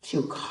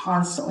to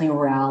constantly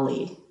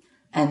rally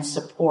and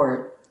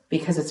support,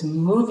 because it's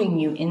moving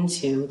you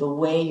into the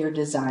way you're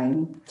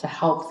designed to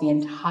help the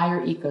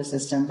entire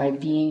ecosystem by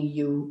being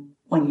you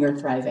when you're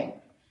thriving.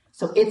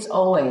 So it's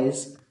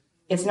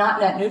not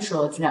net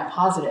neutral, it's net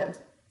positive.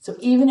 So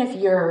even if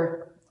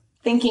you're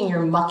thinking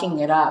you're mucking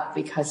it up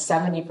because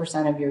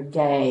 70% of your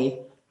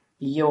day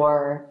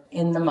you're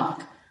in the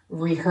muck,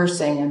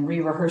 rehearsing and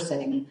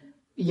re-rehearsing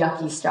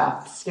yucky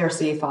stuff,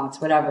 scarcity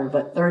thoughts, whatever,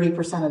 but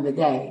 30% of the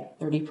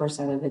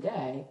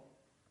day,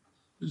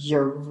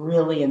 you're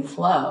really in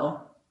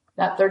flow.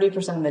 That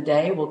 30% of the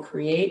day will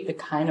create the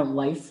kind of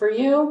life for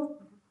you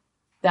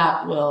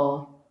that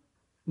will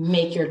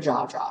make your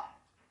jaw drop.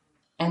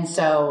 And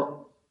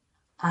so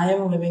I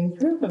am living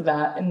proof of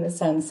that in the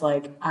sense,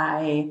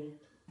 I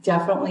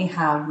definitely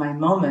have my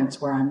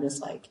moments where I'm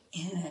just in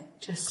it,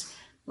 just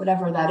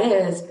whatever that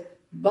is.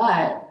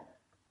 But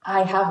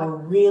I have a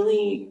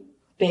really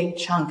big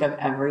chunk of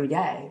every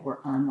day where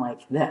I'm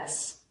like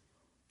this.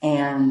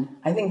 And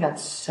I think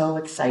that's so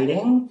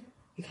exciting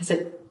because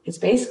it's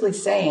basically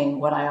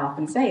saying what I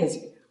often say is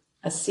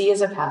a C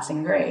is a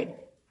passing grade.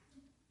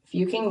 If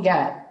you can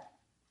get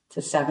to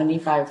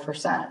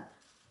 75%,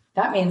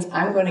 that means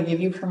I'm going to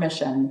give you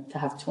permission to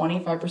have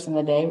 25% of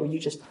the day where you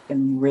just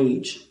fucking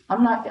rage.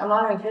 I'm not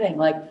even kidding.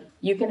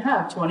 You can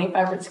have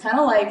 25%. It's kind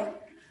of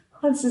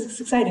this is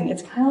exciting.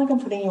 It's kind of I'm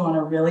putting you on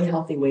a really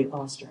healthy weight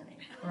loss journey.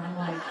 Where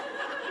I'm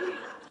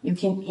you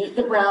can eat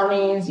the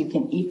brownies, you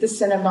can eat the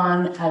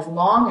cinnamon, as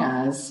long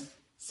as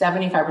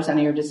 75% of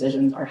your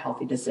decisions are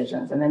healthy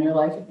decisions. And then you're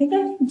I think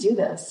I can do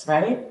this,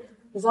 right?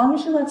 As long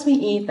as she lets me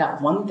eat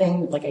that one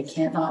thing I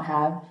can't not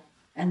have.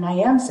 And I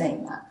am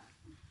saying that.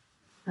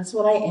 That's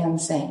what I am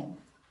saying.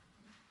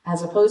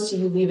 As opposed to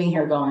you leaving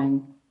here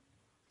going,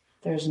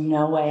 there's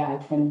no way I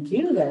can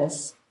do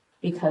this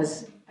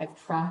because I've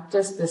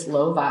practiced this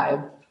low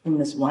vibe in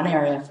this one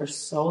area for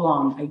so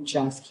long, I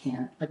just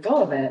can't let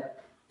go of it.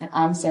 And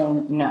I'm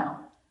saying, no,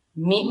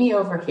 meet me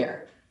over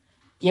here.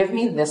 Give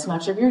me this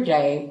much of your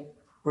day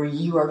where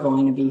you are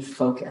going to be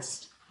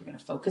focused. You're going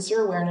to focus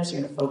your awareness.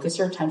 You're going to focus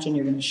your attention.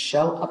 You're going to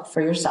show up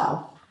for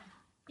yourself.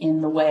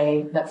 in the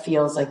way that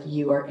feels like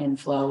you are in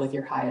flow with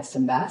your highest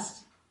and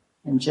best,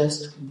 and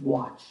just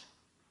watch.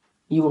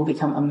 You will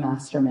become a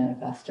master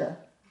manifester.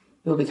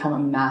 You will become a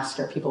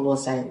master. People will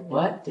say,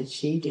 what did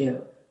she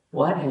do?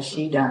 What has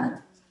she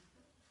done?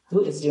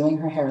 Who is doing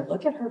her hair?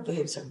 Look at her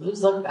boobs. Her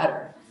boobs look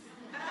better.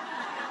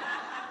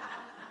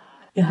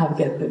 You'll have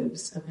good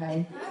boobs,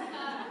 okay?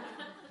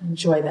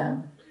 Enjoy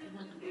them.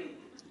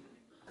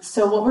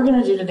 So what we're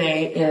going to do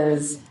today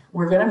is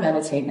we're going to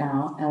meditate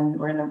now, and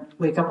we're going to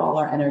wake up all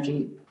our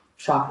energy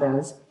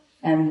chakras,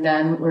 and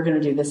then we're going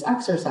to do this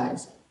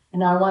exercise. And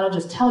now I want to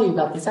just tell you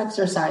about this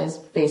exercise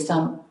based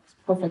on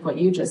perfect what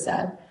you just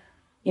said.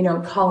 You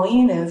know,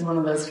 Colleen is one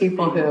of those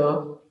people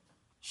who,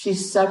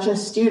 she's such a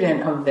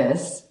student of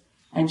this,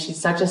 and she's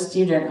such a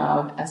student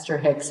of Esther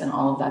Hicks and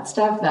all of that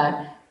stuff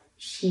that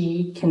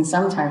she can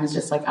sometimes,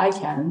 just like I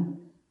can,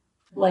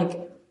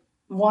 like,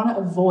 want to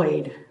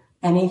avoid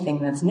anything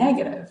that's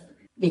negative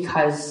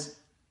because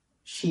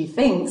she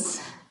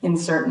thinks in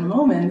certain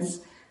moments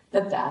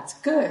that that's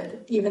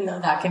good, even though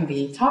that can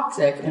be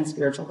toxic and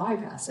spiritual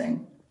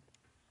bypassing.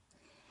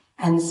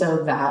 And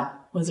so that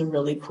was a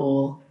really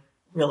cool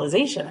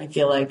realization, I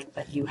feel like,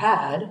 that you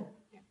had.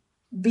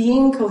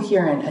 Being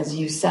coherent, as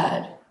you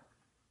said,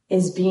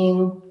 is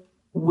being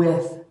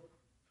with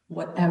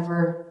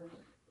whatever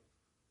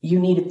you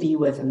need to be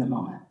with in the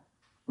moment,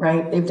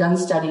 right? They've done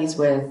studies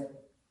with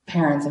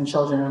parents and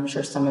children. I'm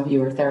sure some of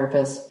you are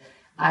therapists.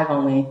 I've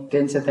only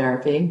been to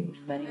therapy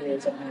many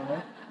years of my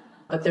life.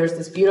 But there's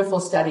this beautiful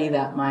study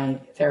that my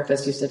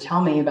therapist used to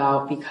tell me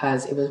about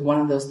because it was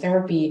one of those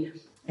therapy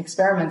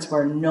experiments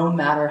where no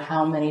matter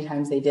how many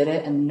times they did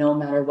it and no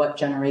matter what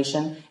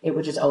generation, it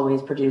would just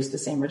always produce the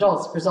same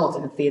results.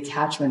 And it's the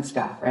attachment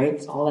stuff, right?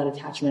 It's all that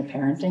attachment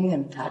parenting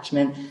and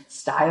attachment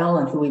style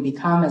and who we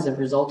become as a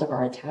result of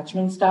our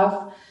attachment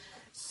stuff.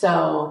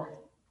 So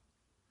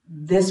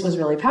this was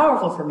really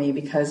powerful for me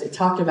because it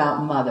talked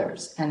about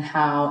mothers and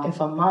how if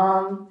a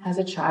mom has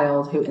a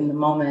child who in the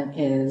moment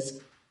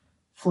is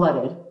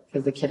flooded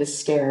because the kid is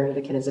scared,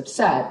 the kid is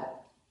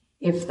upset,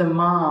 if the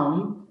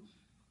mom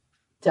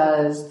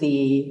does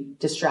the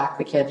distract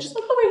the kid, just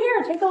look over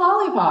here, take a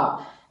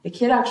lollipop, the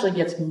kid actually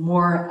gets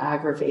more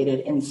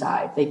aggravated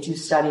inside. They do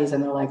studies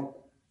and they're like,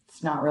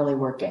 it's not really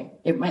working.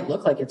 It might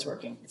look like it's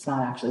working. It's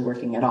not actually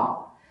working at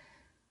all.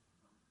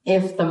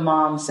 If the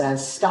mom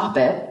says, stop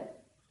it,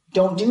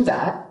 don't do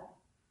that,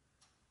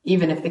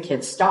 even if the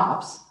kid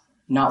stops,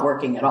 not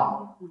working at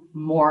all,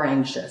 more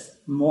anxious,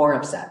 more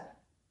upset.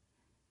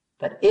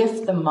 But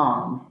if the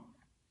mom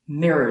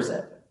mirrors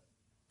it,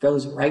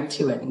 goes right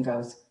to it and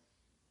goes,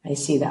 I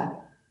see that.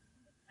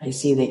 I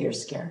see that you're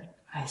scared.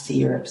 I see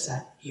you're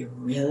upset. You're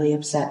really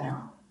upset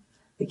now.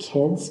 The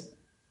kid's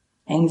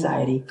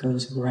anxiety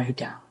goes right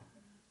down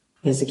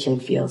because the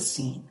kid feels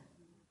seen.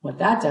 What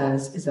that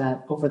does is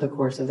that over the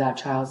course of that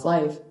child's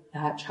life,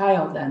 that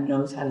child then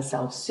knows how to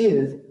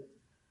self-soothe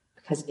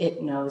because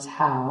it knows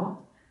how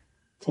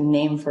to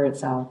name for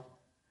itself,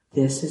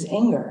 this is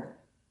anger,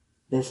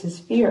 this is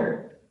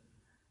fear,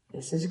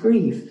 this is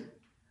grief.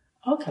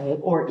 Okay,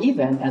 or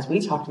even, as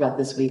we talked about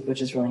this week,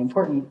 which is really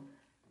important,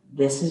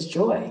 this is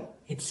joy.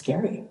 It's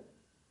scary.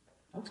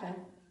 Okay,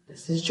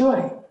 this is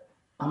joy.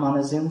 I'm on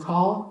a Zoom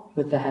call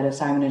with the head of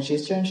Simon &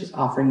 Schuster, and she's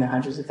offering me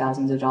hundreds of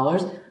thousands of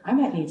dollars. I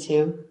might need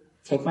to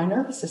take my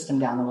nervous system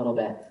down a little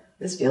bit.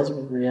 This feels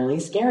really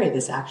scary.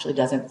 This actually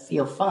doesn't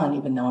feel fun,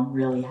 even though I'm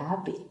really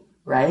happy,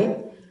 right?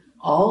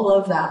 All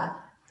of that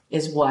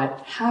is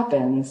what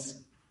happens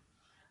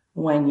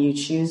when you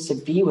choose to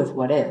be with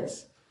what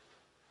is.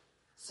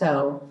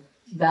 So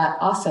that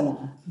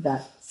asana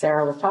that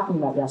Sarah was talking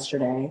about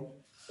yesterday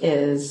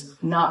is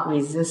not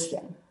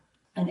resisting.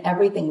 And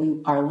everything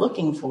we are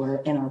looking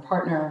for in our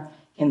partner,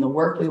 in the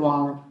work we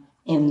want,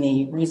 in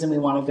the reason we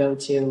want to go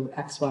to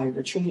XY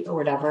retreat or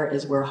whatever,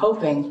 is we're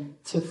hoping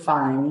to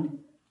find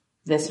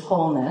this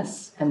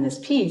wholeness and this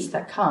peace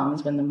that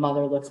comes when the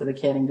mother looks at the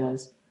kid and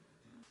goes,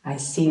 I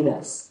see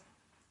this.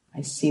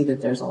 I see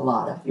that there's a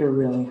lot of, you're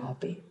really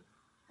happy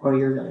or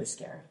you're really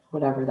scared,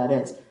 whatever that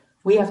is.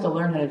 We have to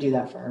learn how to do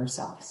that for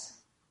ourselves.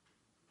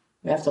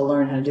 We have to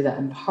learn how to do that.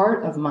 And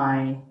part of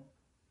my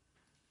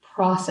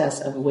process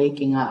of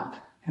waking up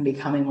and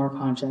becoming more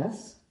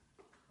conscious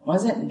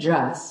wasn't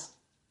just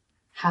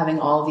having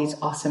all these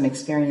awesome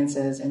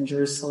experiences in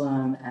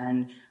Jerusalem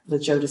and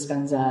with Joe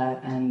Dispenza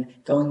and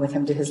going with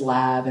him to his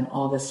lab and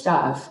all this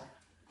stuff.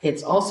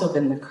 It's also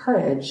been the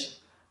courage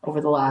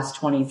over the last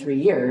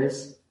 23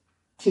 years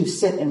to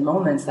sit in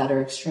moments that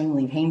are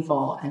extremely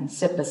painful and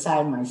sit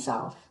beside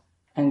myself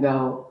and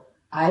go,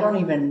 I don't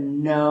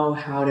even know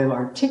how to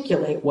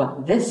articulate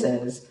what this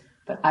is,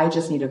 but I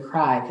just need to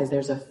cry because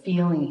there's a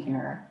feeling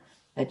here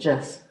that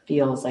just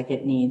feels like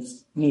it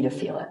needs me to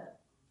feel it.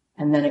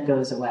 And then it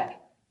goes away.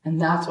 And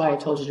that's why I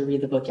told you to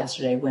read the book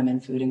yesterday, Women,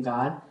 Food, and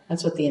God.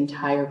 That's what the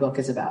entire book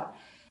is about.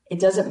 It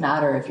doesn't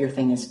matter if your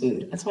thing is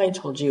food. That's why I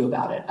told you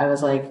about it. I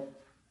was like,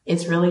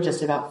 it's really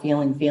just about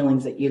feeling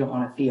feelings that you don't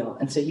want to feel.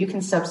 And so you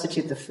can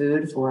substitute the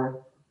food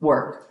for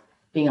work,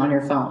 being on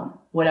your phone,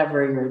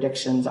 whatever your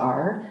addictions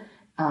are.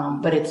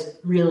 But it's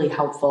really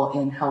helpful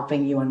in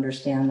helping you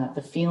understand that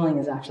the feeling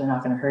is actually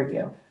not going to hurt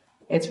you.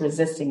 It's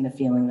resisting the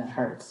feeling that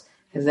hurts,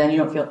 because then you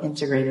don't feel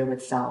integrated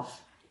with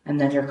self. And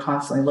then you're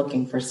constantly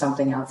looking for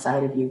something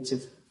outside of you to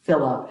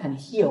fill up and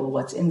heal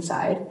what's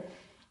inside.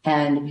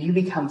 And you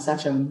become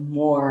such a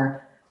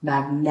more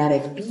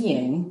magnetic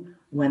being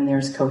when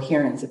there's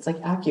coherence. It's like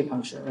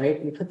acupuncture,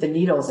 right? You put the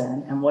needles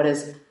in, and what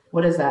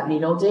does that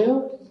needle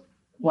do?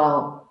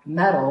 Well,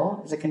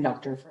 metal is a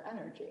conductor for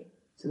energy.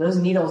 So those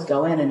needles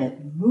go in and it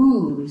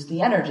moves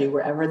the energy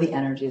wherever the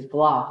energy is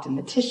blocked in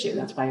the tissue.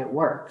 That's why it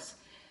works.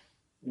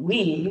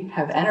 We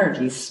have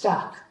energy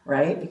stuck,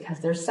 right? Because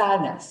there's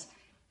sadness.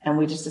 And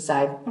we just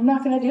decide, I'm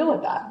not going to deal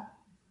with that.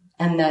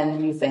 And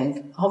then you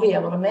think, I'll be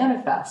able to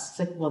manifest.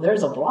 It's like, well,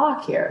 there's a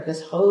block here.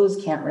 This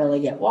hose can't really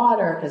get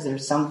water because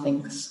there's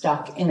something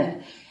stuck in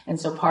it. And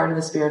so part of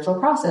the spiritual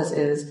process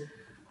is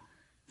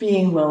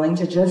being willing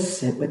to just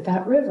sit with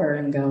that river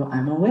and go,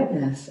 I'm a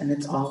witness and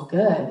it's all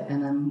good.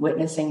 And I'm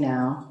witnessing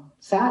now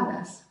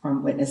sadness, or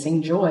I'm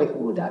witnessing joy.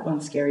 Ooh, that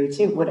one's scary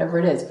too. Whatever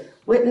it is.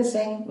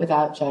 Witnessing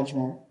without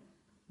judgment,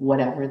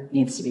 whatever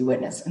needs to be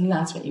witnessed. And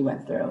that's what you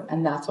went through.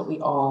 And that's what we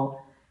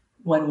all,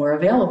 when we're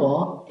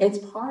available, it's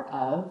part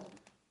of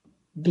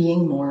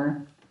being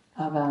more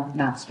of a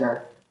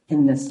master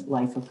in this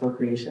life of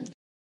co-creation.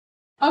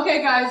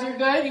 Okay, guys, you're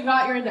good? You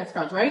got your index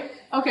cards, right?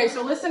 Okay,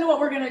 so listen to what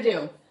we're going to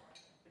do.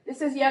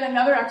 This is yet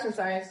another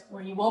exercise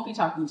where you won't be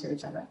talking to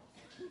each other.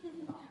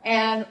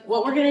 And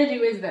what we're going to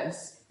do is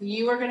this.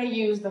 You are going to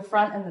use the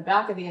front and the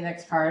back of the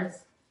index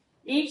cards.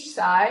 Each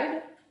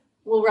side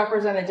will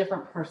represent a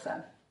different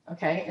person,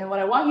 okay? And what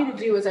I want you to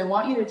do is I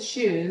want you to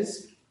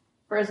choose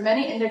for as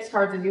many index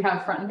cards as you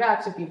have front and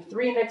back. So if you have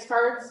 3 index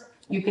cards,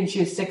 you can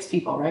choose 6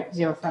 people, right? Because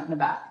you have a front and a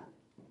back.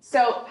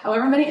 So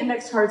however many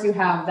index cards you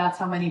have, that's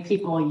how many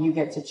people you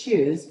get to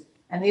choose.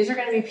 And these are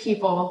going to be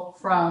people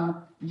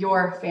from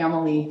your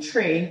family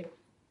tree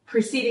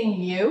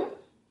preceding you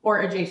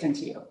or adjacent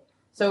to you.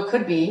 So it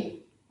could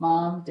be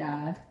mom,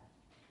 dad,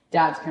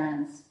 dad's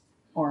parents,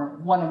 or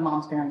one of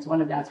mom's parents,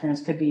 one of dad's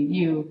parents. Could be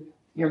you,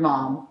 your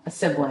mom, a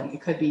sibling.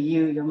 It could be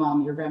you, your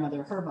mom, your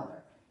grandmother, her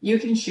mother. You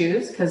can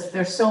choose because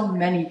there's so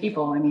many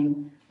people. I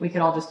mean, we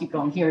could all just keep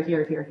going here,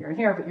 here, here, here, and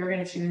here, but you're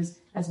going to choose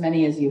as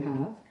many as you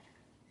have.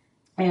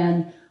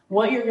 And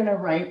what you're going to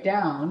write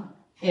down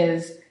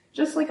is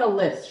just like a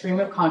list, stream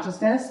of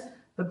consciousness,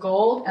 the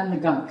gold and the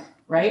gunk,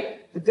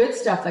 right? The good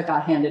stuff that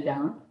got handed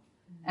down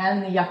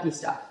and the yucky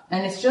stuff.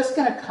 And it's just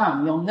going to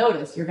come. You'll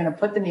notice you're going to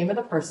put the name of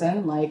the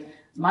person, like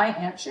my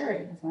Aunt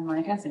Sherry. That's my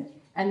Aunt Anthony.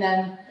 And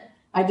then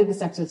I did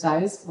this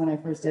exercise when I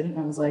first did it, and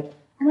I was like,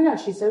 oh my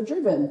gosh, she's so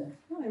driven.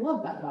 Oh, I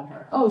love that about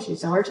her. Oh,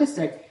 she's so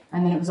artistic.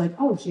 And then it was like,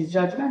 oh, she's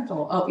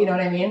judgmental. Oh, you know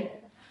what I mean?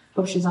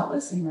 Oh, she's not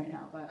listening right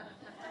now, but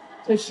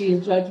so she's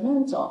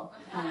judgmental.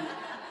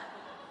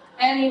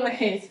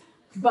 Anyways,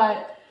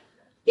 but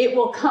it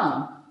will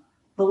come.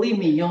 Believe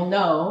me, you'll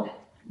know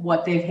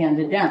what they've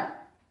handed down.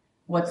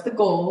 What's the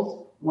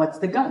gold? What's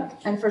the gunk?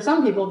 And for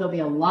some people, there'll be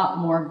a lot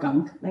more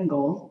gunk than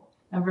gold.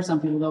 And for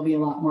some people, there'll be a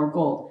lot more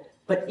gold.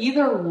 But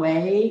either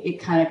way it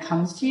kind of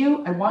comes to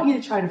you, I want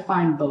you to try to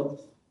find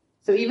both.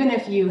 So even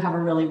if you have a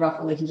really rough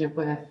relationship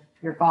with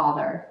your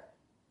father,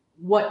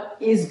 what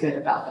is good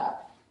about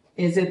that?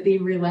 Is it the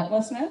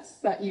relentlessness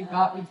that you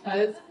got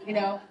because,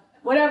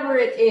 whatever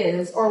it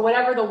is, or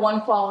whatever the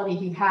one quality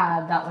he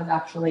had that was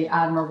actually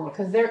admirable?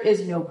 Because there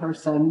is no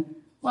person,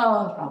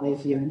 well, probably a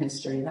few in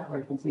history that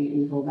were complete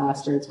evil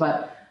bastards,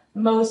 but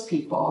most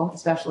people,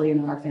 especially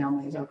in our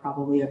families, are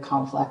probably a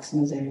complex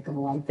mosaic of a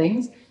lot of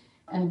things.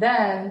 And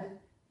then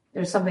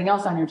there's something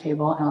else on your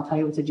table, and I'll tell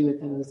you what to do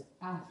with those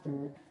after.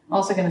 I'm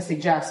also going to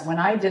suggest, when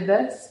I did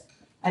this,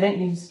 I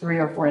didn't use 3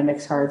 or 4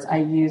 index cards. I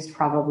used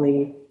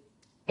probably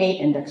 8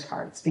 index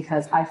cards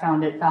because I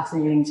found it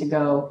fascinating to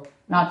go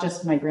not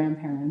just my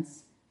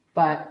grandparents,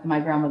 but my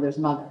grandmother's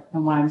mother.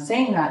 And why I'm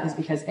saying that is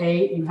because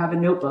A, you have a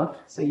notebook,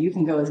 so you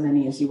can go as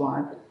many as you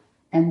want.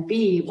 And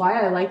B, why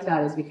I like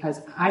that is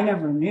because I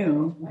never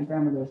knew my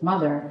grandmother's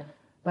mother,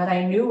 but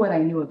I knew what I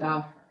knew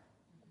about her.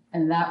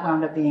 And that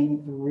wound up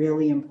being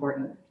really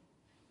important.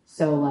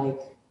 So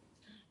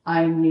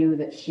I knew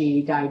that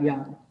she died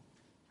young.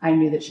 I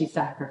knew that she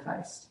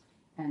sacrificed.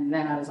 And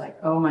then I was like,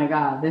 oh my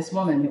God, this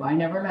woman who I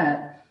never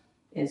met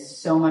is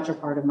so much a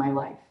part of my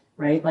life,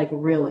 right?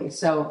 Really.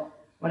 So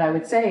what I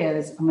would say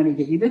is, I'm going to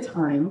give you the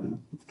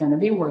time. It's going to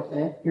be worth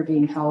it. You're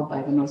being held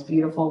by the most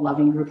beautiful,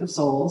 loving group of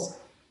souls.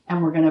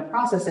 And we're going to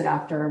process it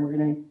after, and we're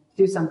going to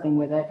do something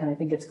with it. And I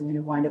think it's going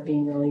to wind up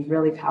being really,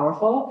 really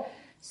powerful.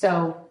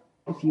 So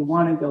if you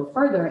want to go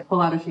further,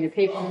 pull out a sheet of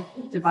paper,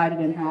 divide it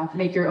in half,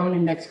 make your own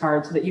index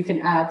card so that you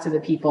can add to the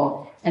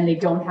people. And they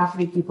don't have to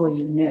be people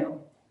you knew,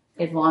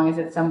 as long as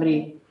it's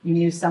somebody you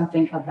knew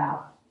something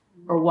about,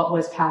 or what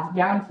was passed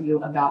down to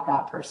you about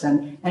that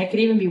person. And it could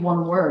even be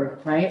one word,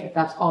 right? If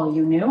that's all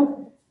you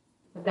knew,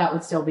 that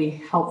would still be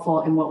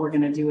helpful in what we're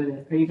going to do with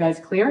it. Are you guys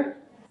clear?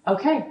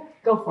 Okay,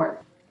 go for it.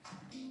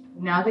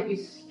 Now that you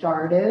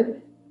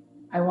started,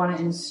 I want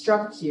to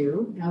instruct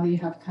you, now that you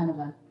have kind of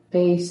a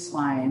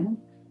baseline,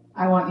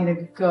 I want you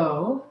to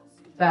go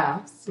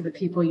facts to the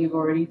people you've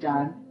already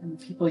done and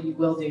the people you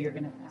will do, you're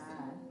going to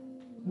add.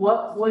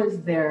 What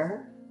was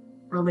their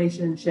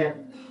relationship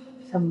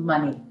to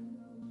money?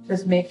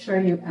 Just make sure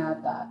you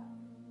add that.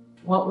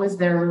 What was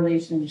their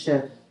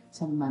relationship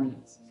to money?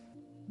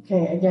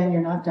 Okay, again,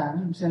 you're not done.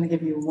 I'm just going to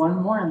give you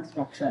one more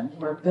instruction.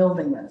 We're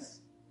building this.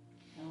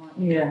 I want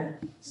you to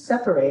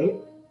separate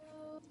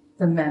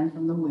the men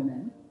from the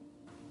women,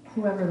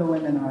 whoever the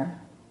women are.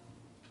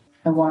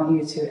 I want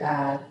you to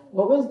add,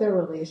 what was their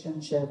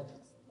relationship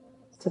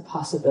to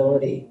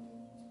possibility,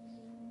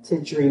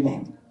 to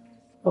dreaming?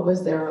 What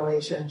was their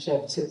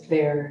relationship to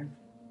their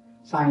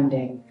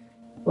finding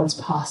what's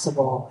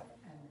possible,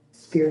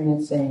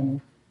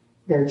 experiencing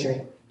their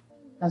dream?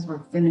 As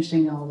we're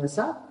finishing all this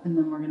up, and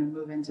then we're going to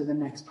move into the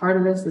next part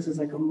of this. This is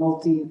like a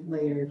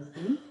multi-layered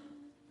thing.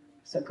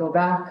 So go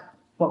back.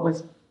 What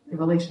was the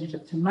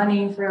relationship to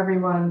money for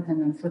everyone?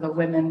 And then for the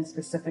women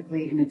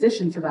specifically, in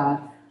addition to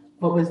that,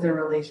 what was their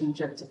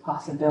relationship to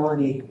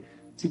possibility,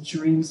 to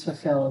dreams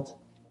fulfilled?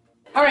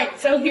 All right,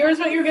 so here's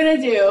what you're going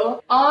to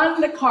do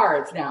on the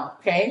cards now,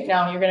 okay?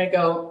 Now you're going to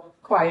go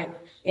quiet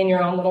in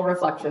your own little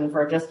reflection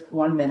for just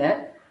 1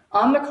 minute.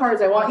 On the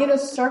cards, I want you to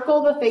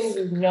circle the things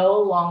you no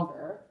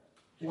longer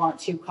want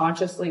to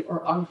consciously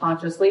or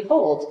unconsciously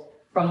hold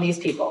from these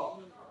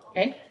people,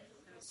 okay?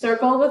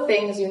 Circle the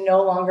things you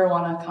no longer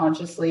want to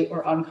consciously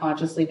or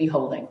unconsciously be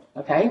holding,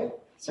 okay?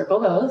 Circle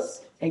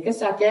those. Take a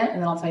second,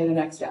 and then I'll tell you the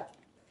next step.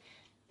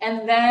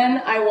 And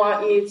then I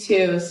want you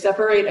to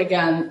separate,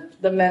 again,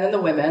 the men and the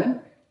women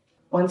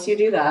once you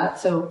do that.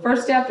 So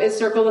first step is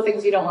circle the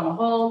things you don't want to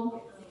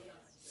hold.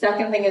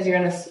 Second thing is you're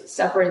going to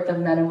separate the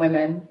men and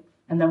women,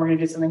 and then we're going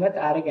to do something with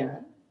that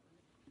again.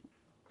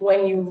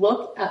 When you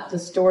look at the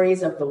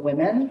stories of the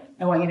women,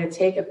 I want you to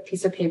take a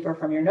piece of paper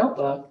from your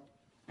notebook,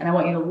 and I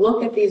want you to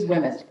look at these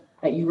women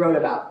that you wrote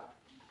about.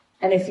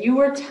 And if you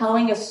were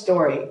telling a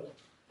story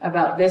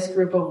about this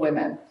group of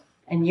women,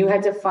 and you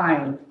had to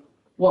find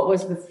what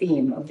was the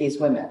theme of these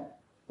women,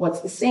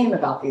 what's the same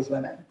about these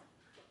women,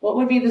 what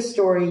would be the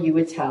story you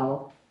would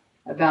tell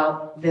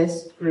about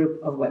this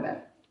group of women?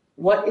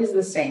 What is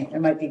the same? There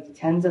might be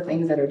tens of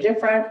things that are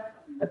different,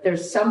 but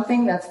there's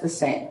something that's the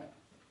same.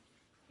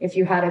 If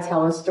you had to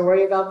tell a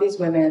story about these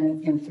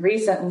women in 3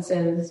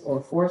 sentences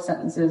or 4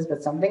 sentences,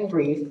 but something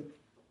brief,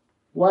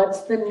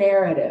 what's the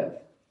narrative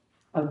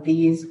of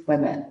these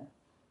women?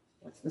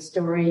 What's the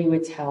story you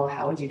would tell?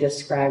 How would you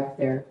describe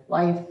their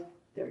life,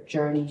 their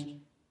journey?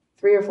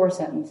 3 or 4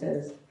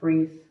 sentences,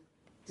 brief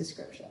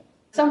description.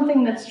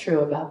 Something that's true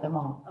about them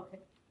all.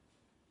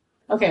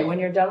 Okay, when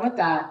you're done with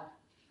that,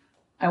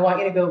 I want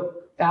you to go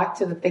back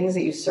to the things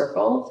that you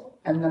circled,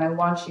 and then I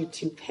want you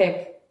to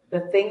pick the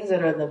things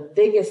that are the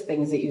biggest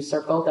things that you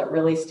circled that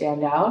really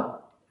stand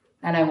out,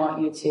 and I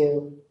want you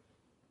to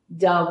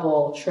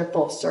double,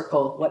 triple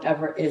circle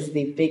whatever is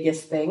the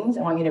biggest things.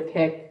 I want you to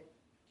pick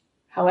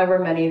however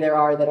many there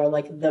are that are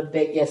like the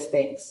biggest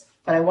things.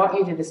 But I want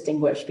you to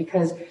distinguish,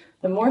 because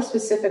the more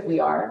specific we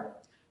are,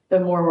 the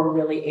more we're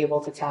really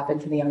able to tap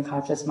into the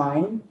unconscious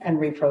mind and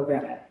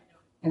reprogram it.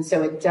 And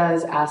so it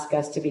does ask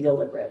us to be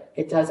deliberate.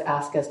 It does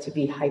ask us to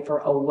be hyper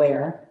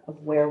aware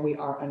of where we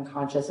are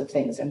unconscious of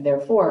things. And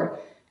therefore,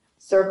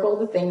 circle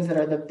the things that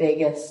are the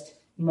biggest,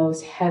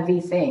 most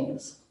heavy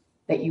things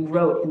that you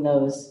wrote in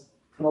those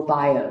little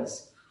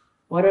bios.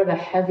 What are the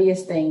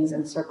heaviest things,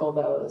 and circle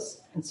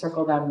those, and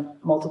circle them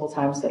multiple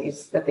times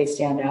that they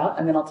stand out.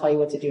 And then I'll tell you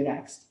what to do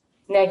next.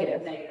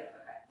 Negative.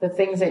 The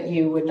things that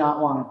you would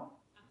not want.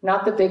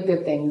 Not the big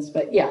good things,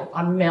 but yeah,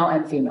 on male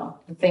and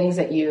female. The things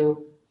that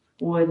you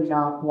would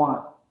not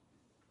want.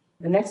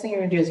 The next thing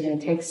you're going to do is you're going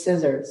to take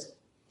scissors,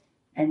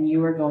 and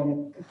you are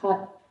going to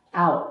cut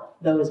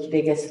out those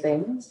biggest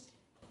things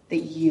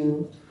that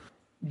you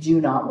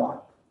do not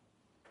want.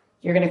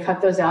 You're going to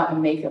cut those out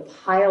and make a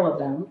pile of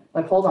them,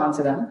 but hold on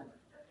to them.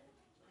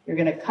 You're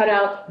going to cut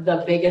out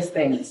the biggest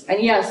things.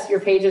 And yes, your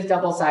page is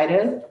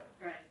double-sided,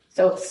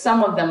 so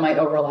some of them might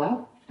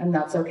overlap, and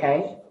that's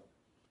okay.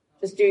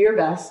 Just do your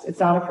best. It's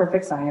not a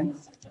perfect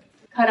science.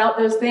 Cut out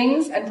those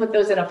things and put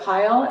those in a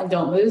pile, and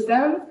don't lose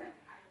them,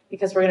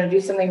 because we're going to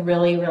do something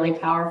really, really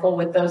powerful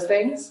with those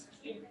things.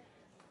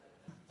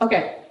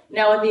 Okay,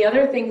 now with the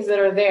other things that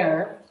are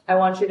there, I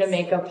want you to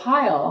make a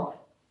pile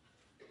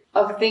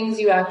of things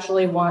you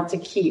actually want to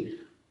keep.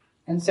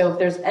 And so if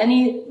there's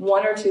any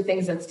 1 or 2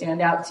 things that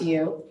stand out to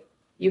you,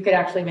 you could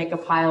actually make a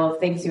pile of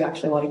things you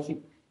actually want to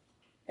keep.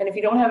 And if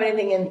you don't have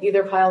anything in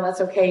either pile,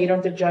 that's okay. You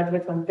don't have to judge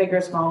which one's bigger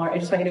or smaller. I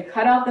just want you to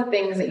cut out the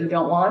things that you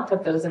don't want,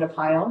 put those in a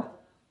pile.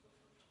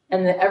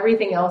 And then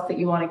everything else that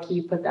you want to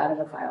keep, put that in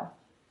a pile.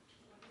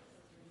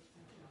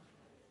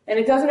 And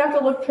it doesn't have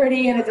to look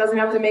pretty, and it doesn't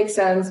have to make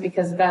sense,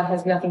 because that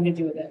has nothing to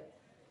do with it.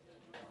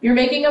 You're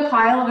making a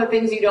pile of the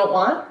things you don't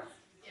want,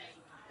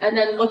 and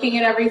then looking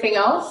at everything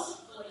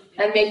else,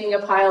 and making a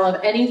pile of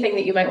anything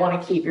that you might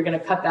want to keep. You're going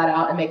to cut that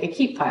out and make a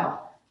keep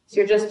pile. So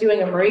you're just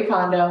doing a Marie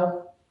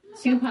Kondo,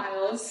 2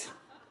 piles.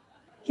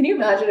 Can you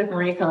imagine if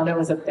Marie Kondo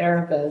was a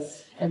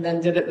therapist and then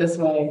did it this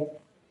way?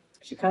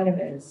 She kind of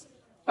is.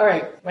 All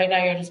right, right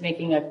now you're just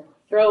making a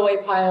throwaway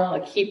pile,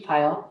 a keep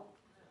pile.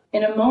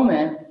 In a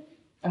moment,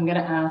 I'm going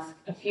to ask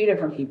a few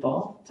different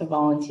people to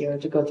volunteer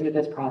to go through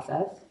this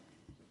process.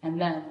 And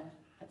then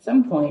at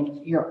some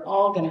point, you're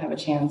all going to have a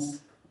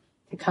chance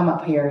to come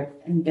up here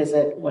and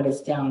visit what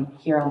is down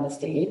here on the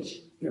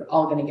stage. You're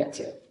all going to get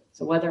to.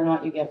 So whether or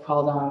not you get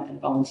called on and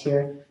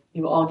volunteer,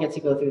 you all get to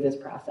go through this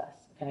process,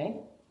 okay?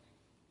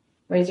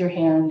 Raise your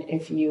hand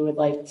if you would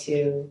like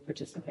to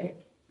participate.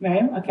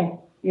 Miriam? Okay,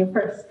 you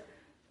first.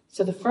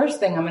 So the first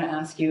thing I'm going to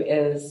ask you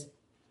is,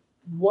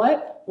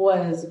 what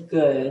was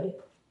good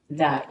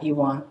that you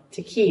want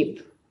to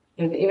keep?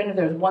 Even if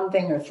there's one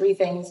thing or three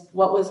things,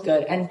 what was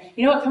good? And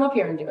you know what? Come up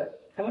here and do it.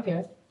 Come up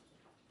here.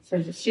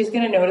 So she's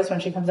going to notice when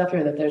she comes up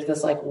here that there's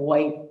this like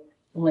white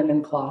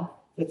linen cloth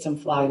with some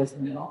flowers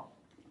in the middle,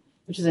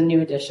 which is a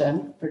new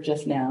addition for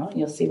just now.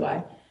 You'll see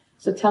why.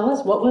 So tell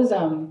us, what was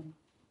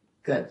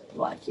good you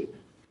want to keep?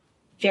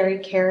 Very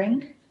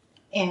caring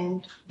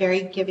and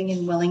very giving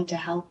and willing to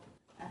help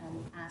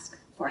and ask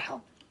for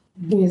help.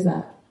 Who is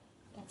that?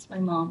 That's my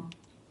mom.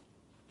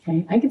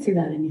 Okay, I can see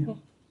that in you.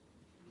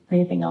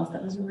 Anything else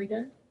that was really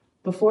good?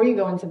 Before you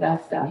go into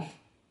that stuff,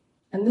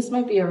 and this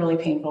might be a really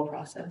painful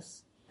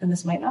process, and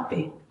this might not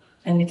be,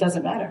 and it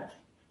doesn't matter.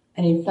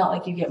 And it's not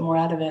like you get more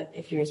out of it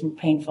if yours is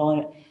painful,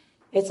 and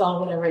it's all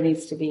whatever it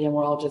needs to be, and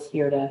we're all just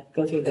here to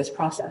go through this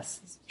process,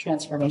 this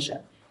transformation.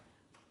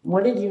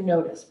 What did you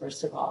notice,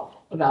 first of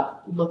all,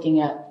 about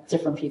looking at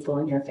different people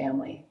in your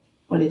family?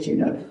 What did you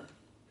notice?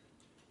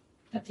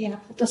 That the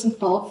apple doesn't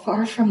fall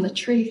far from the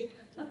tree.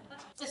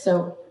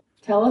 So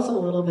tell us a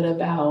little bit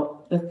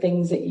about the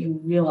things that you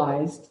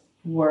realized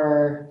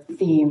were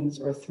themes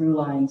or through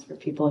lines for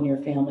people in your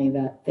family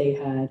that they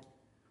had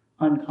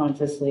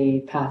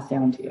unconsciously passed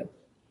down to you.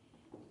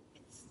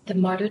 It's the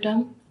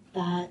martyrdom,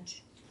 that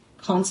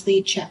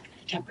constantly check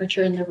the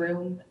temperature in the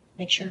room,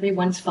 make sure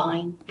everyone's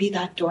fine, be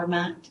that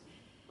doormat.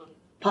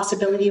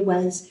 Possibility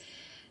was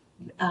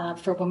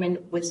for women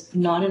was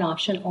not an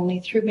option, only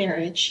through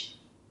marriage,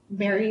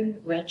 marrying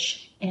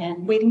rich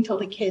and waiting till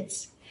the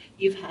kids,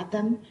 you've had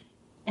them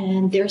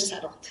and they're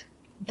settled.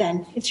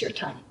 Then it's your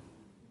time.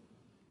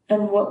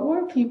 And what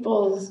were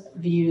people's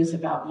views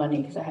about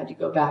money? Because I had to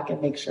go back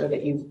and make sure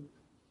that you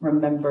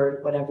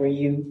remembered whatever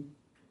you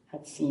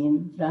had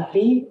seen that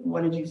be.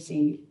 What did you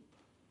see?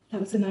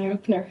 That was an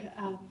eye-opener.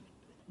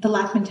 The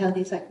lack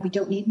mentality is like, we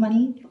don't need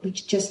money, we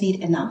just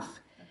need enough.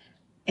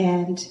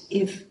 And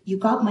if you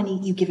got money,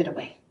 you give it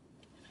away.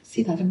 I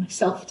see that in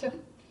myself too.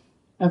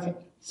 Okay,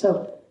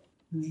 so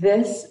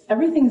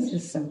everything's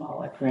just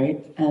symbolic,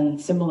 right? And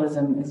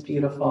symbolism is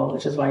beautiful,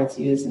 which is why it's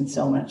used in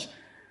so much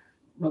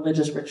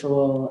religious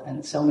ritual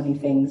and so many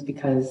things,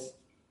 because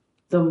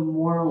the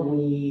more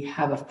we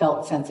have a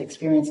felt sense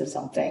experience of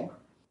something,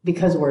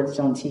 because words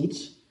don't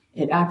teach,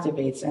 it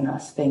activates in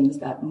us things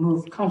that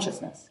move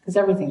consciousness, because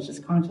everything's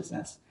just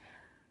consciousness.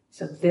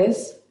 So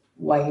this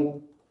white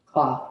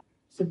cloth,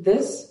 so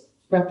this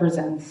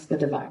represents the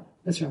divine.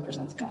 This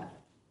represents God.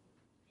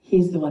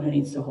 He's the one who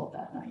needs to hold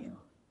that, not you.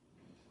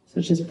 So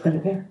just put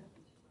it there.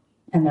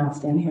 And now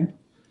stand here.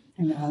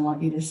 And now I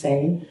want you to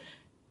say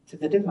to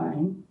the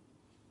divine,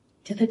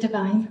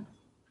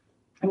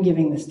 I'm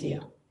giving this to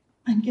you.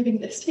 I'm giving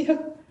this to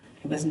you.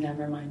 It was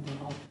never mine to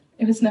hold.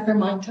 It was never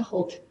mine to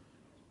hold.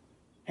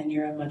 And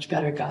you're a much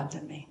better God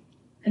than me.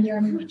 And you're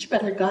a much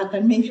better God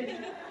than me.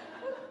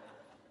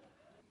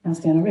 Now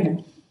stand over here.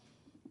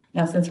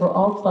 Now, since we're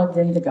all plugged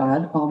into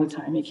God all the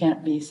time, you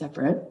can't be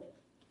separate.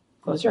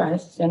 Close your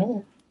eyes. Stand over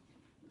here.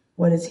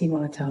 What does he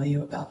want to tell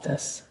you about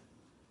this?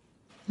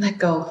 Let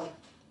go.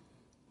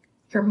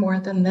 You're more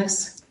than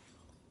this.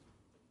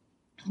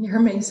 You're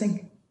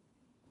amazing.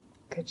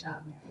 Good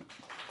job, Mary.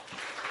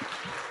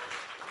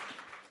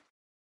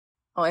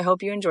 Well, I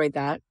hope you enjoyed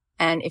that.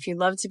 And if you'd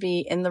love to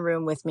be in the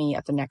room with me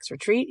at the next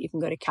retreat, you can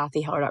go to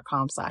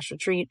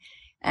kathyheller.com/retreat.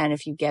 And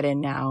if you get in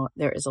now,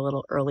 there is a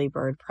little early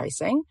bird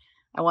pricing.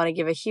 I want to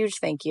give a huge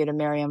thank you to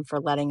Miriam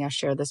for letting us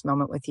share this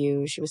moment with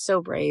you. She was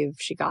so brave.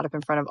 She got up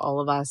in front of all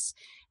of us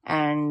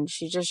and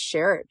she just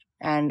shared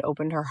and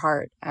opened her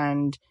heart.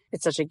 And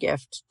it's such a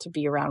gift to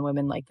be around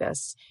women like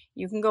this.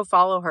 You can go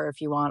follow her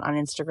if you want on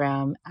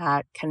Instagram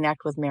at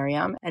Connect with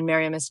Miriam. And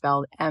Miriam is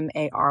spelled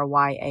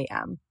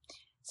Maryam.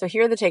 So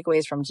here are the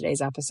takeaways from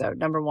today's episode.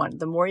 Number 1,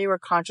 the more you are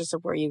conscious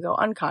of where you go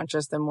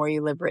unconscious, the more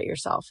you liberate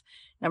yourself.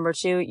 Number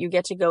 2, you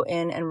get to go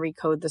in and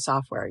recode the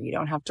software. You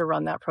don't have to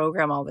run that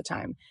program all the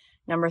time.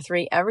 Number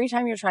 3, every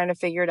time you're trying to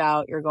figure it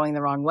out, you're going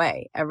the wrong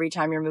way. Every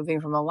time you're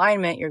moving from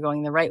alignment, you're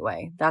going the right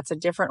way. That's a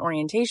different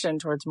orientation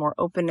towards more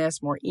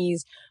openness, more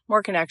ease,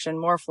 more connection,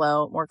 more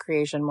flow, more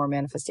creation, more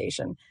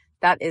manifestation.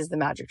 That is the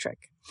magic trick.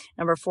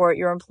 Number 4,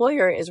 your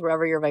employer is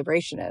wherever your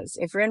vibration is.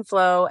 If you're in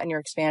flow and you're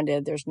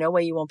expanded, there's no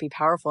way you won't be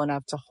powerful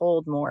enough to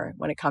hold more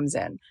when it comes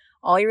in.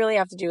 All you really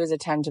have to do is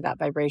attend to that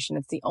vibration.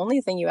 It's the only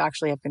thing you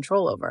actually have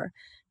control over.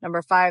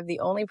 Number 5, the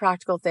only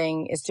practical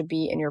thing is to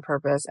be in your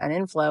purpose and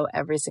in flow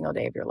every single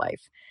day of your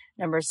life.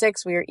 Number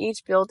 6, we are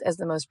each built as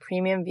the most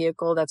premium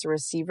vehicle that's a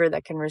receiver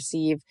that can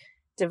receive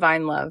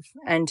divine love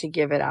and to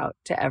give it out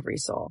to every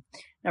soul.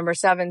 Number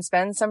 7,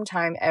 spend some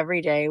time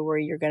every day where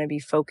you're going to be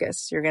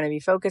focused. You're going to be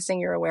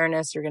focusing your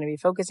awareness. You're going to be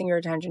focusing your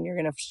attention. You're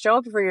going to show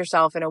up for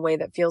yourself in a way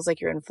that feels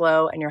like you're in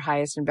flow and your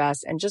highest and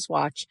best. And just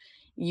watch,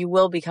 you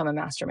will become a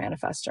master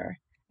manifester.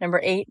 Number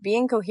 8,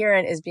 being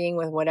coherent is being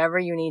with whatever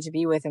you need to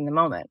be with in the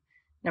moment.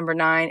 Number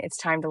 9, it's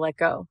time to let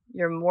go.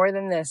 You're more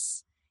than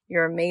this.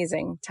 You're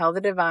amazing. Tell the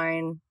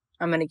divine,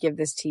 I'm going to give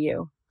this to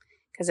you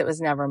because it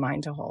was never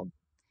mine to hold.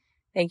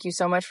 Thank you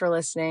so much for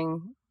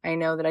listening. I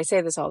know that I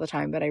say this all the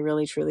time, but I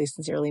really, truly,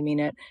 sincerely mean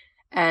it.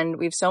 And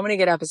we have so many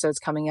good episodes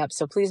coming up.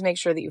 So please make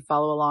sure that you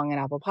follow along on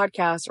Apple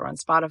Podcasts or on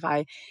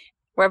Spotify,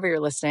 wherever you're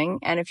listening.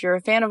 And if you're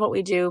a fan of what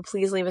we do,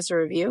 please leave us a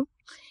review.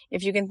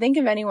 If you can think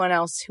of anyone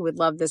else who would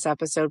love this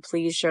episode,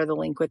 please share the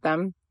link with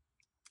them.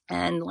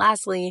 And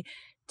lastly,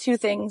 2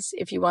 things.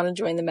 If you want to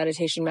join the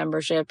meditation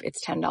membership,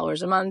 it's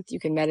 $10 a month. You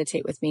can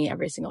meditate with me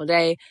every single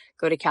day.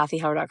 Go to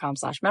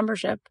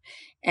kathyheller.com/membership.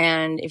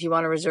 And if you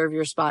want to reserve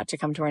your spot to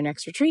come to our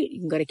next retreat,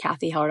 you can go to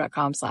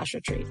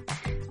kathyheller.com/retreat.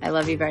 I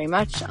love you very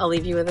much. I'll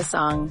leave you with a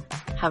song.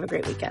 Have a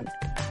great weekend.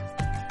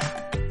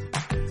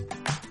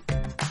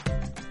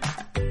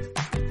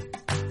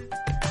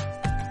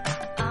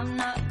 I'm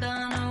not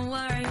gonna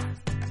worry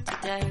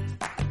today.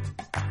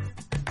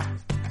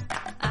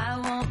 I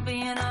won't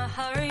be in a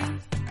hurry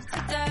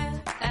today.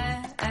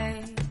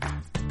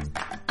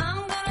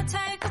 I'm gonna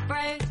take a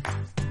break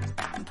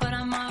and put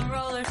on my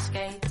roller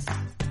skates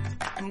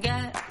and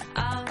get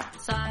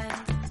outside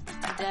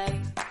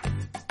today.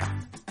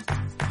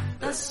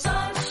 The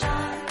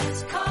sunshine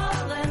is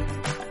calling,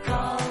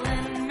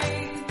 calling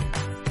me.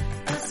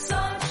 The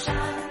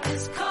sunshine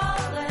is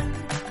calling,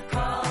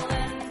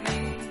 calling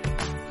me.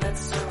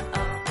 Let's soak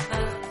up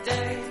the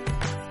day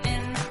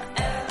in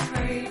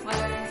every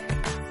way.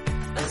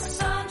 The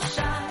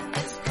sunshine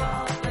is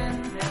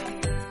calling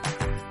me.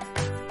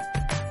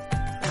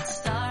 Let's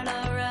start a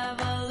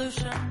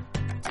revolution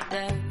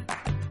today.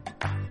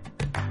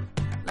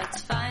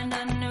 Let's find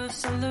a new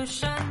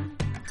solution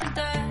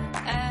today.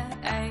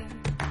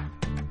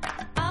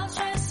 I'll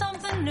try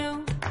something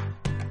new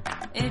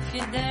if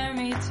you dare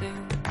me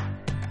to.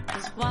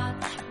 Just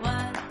watch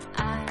what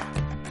I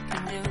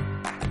can do.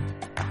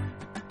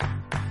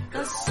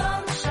 The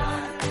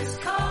sunshine is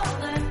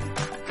calling,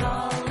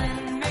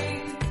 calling me.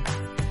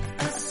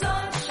 The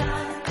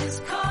sunshine is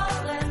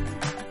calling,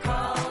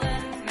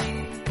 calling me.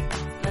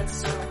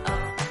 Let's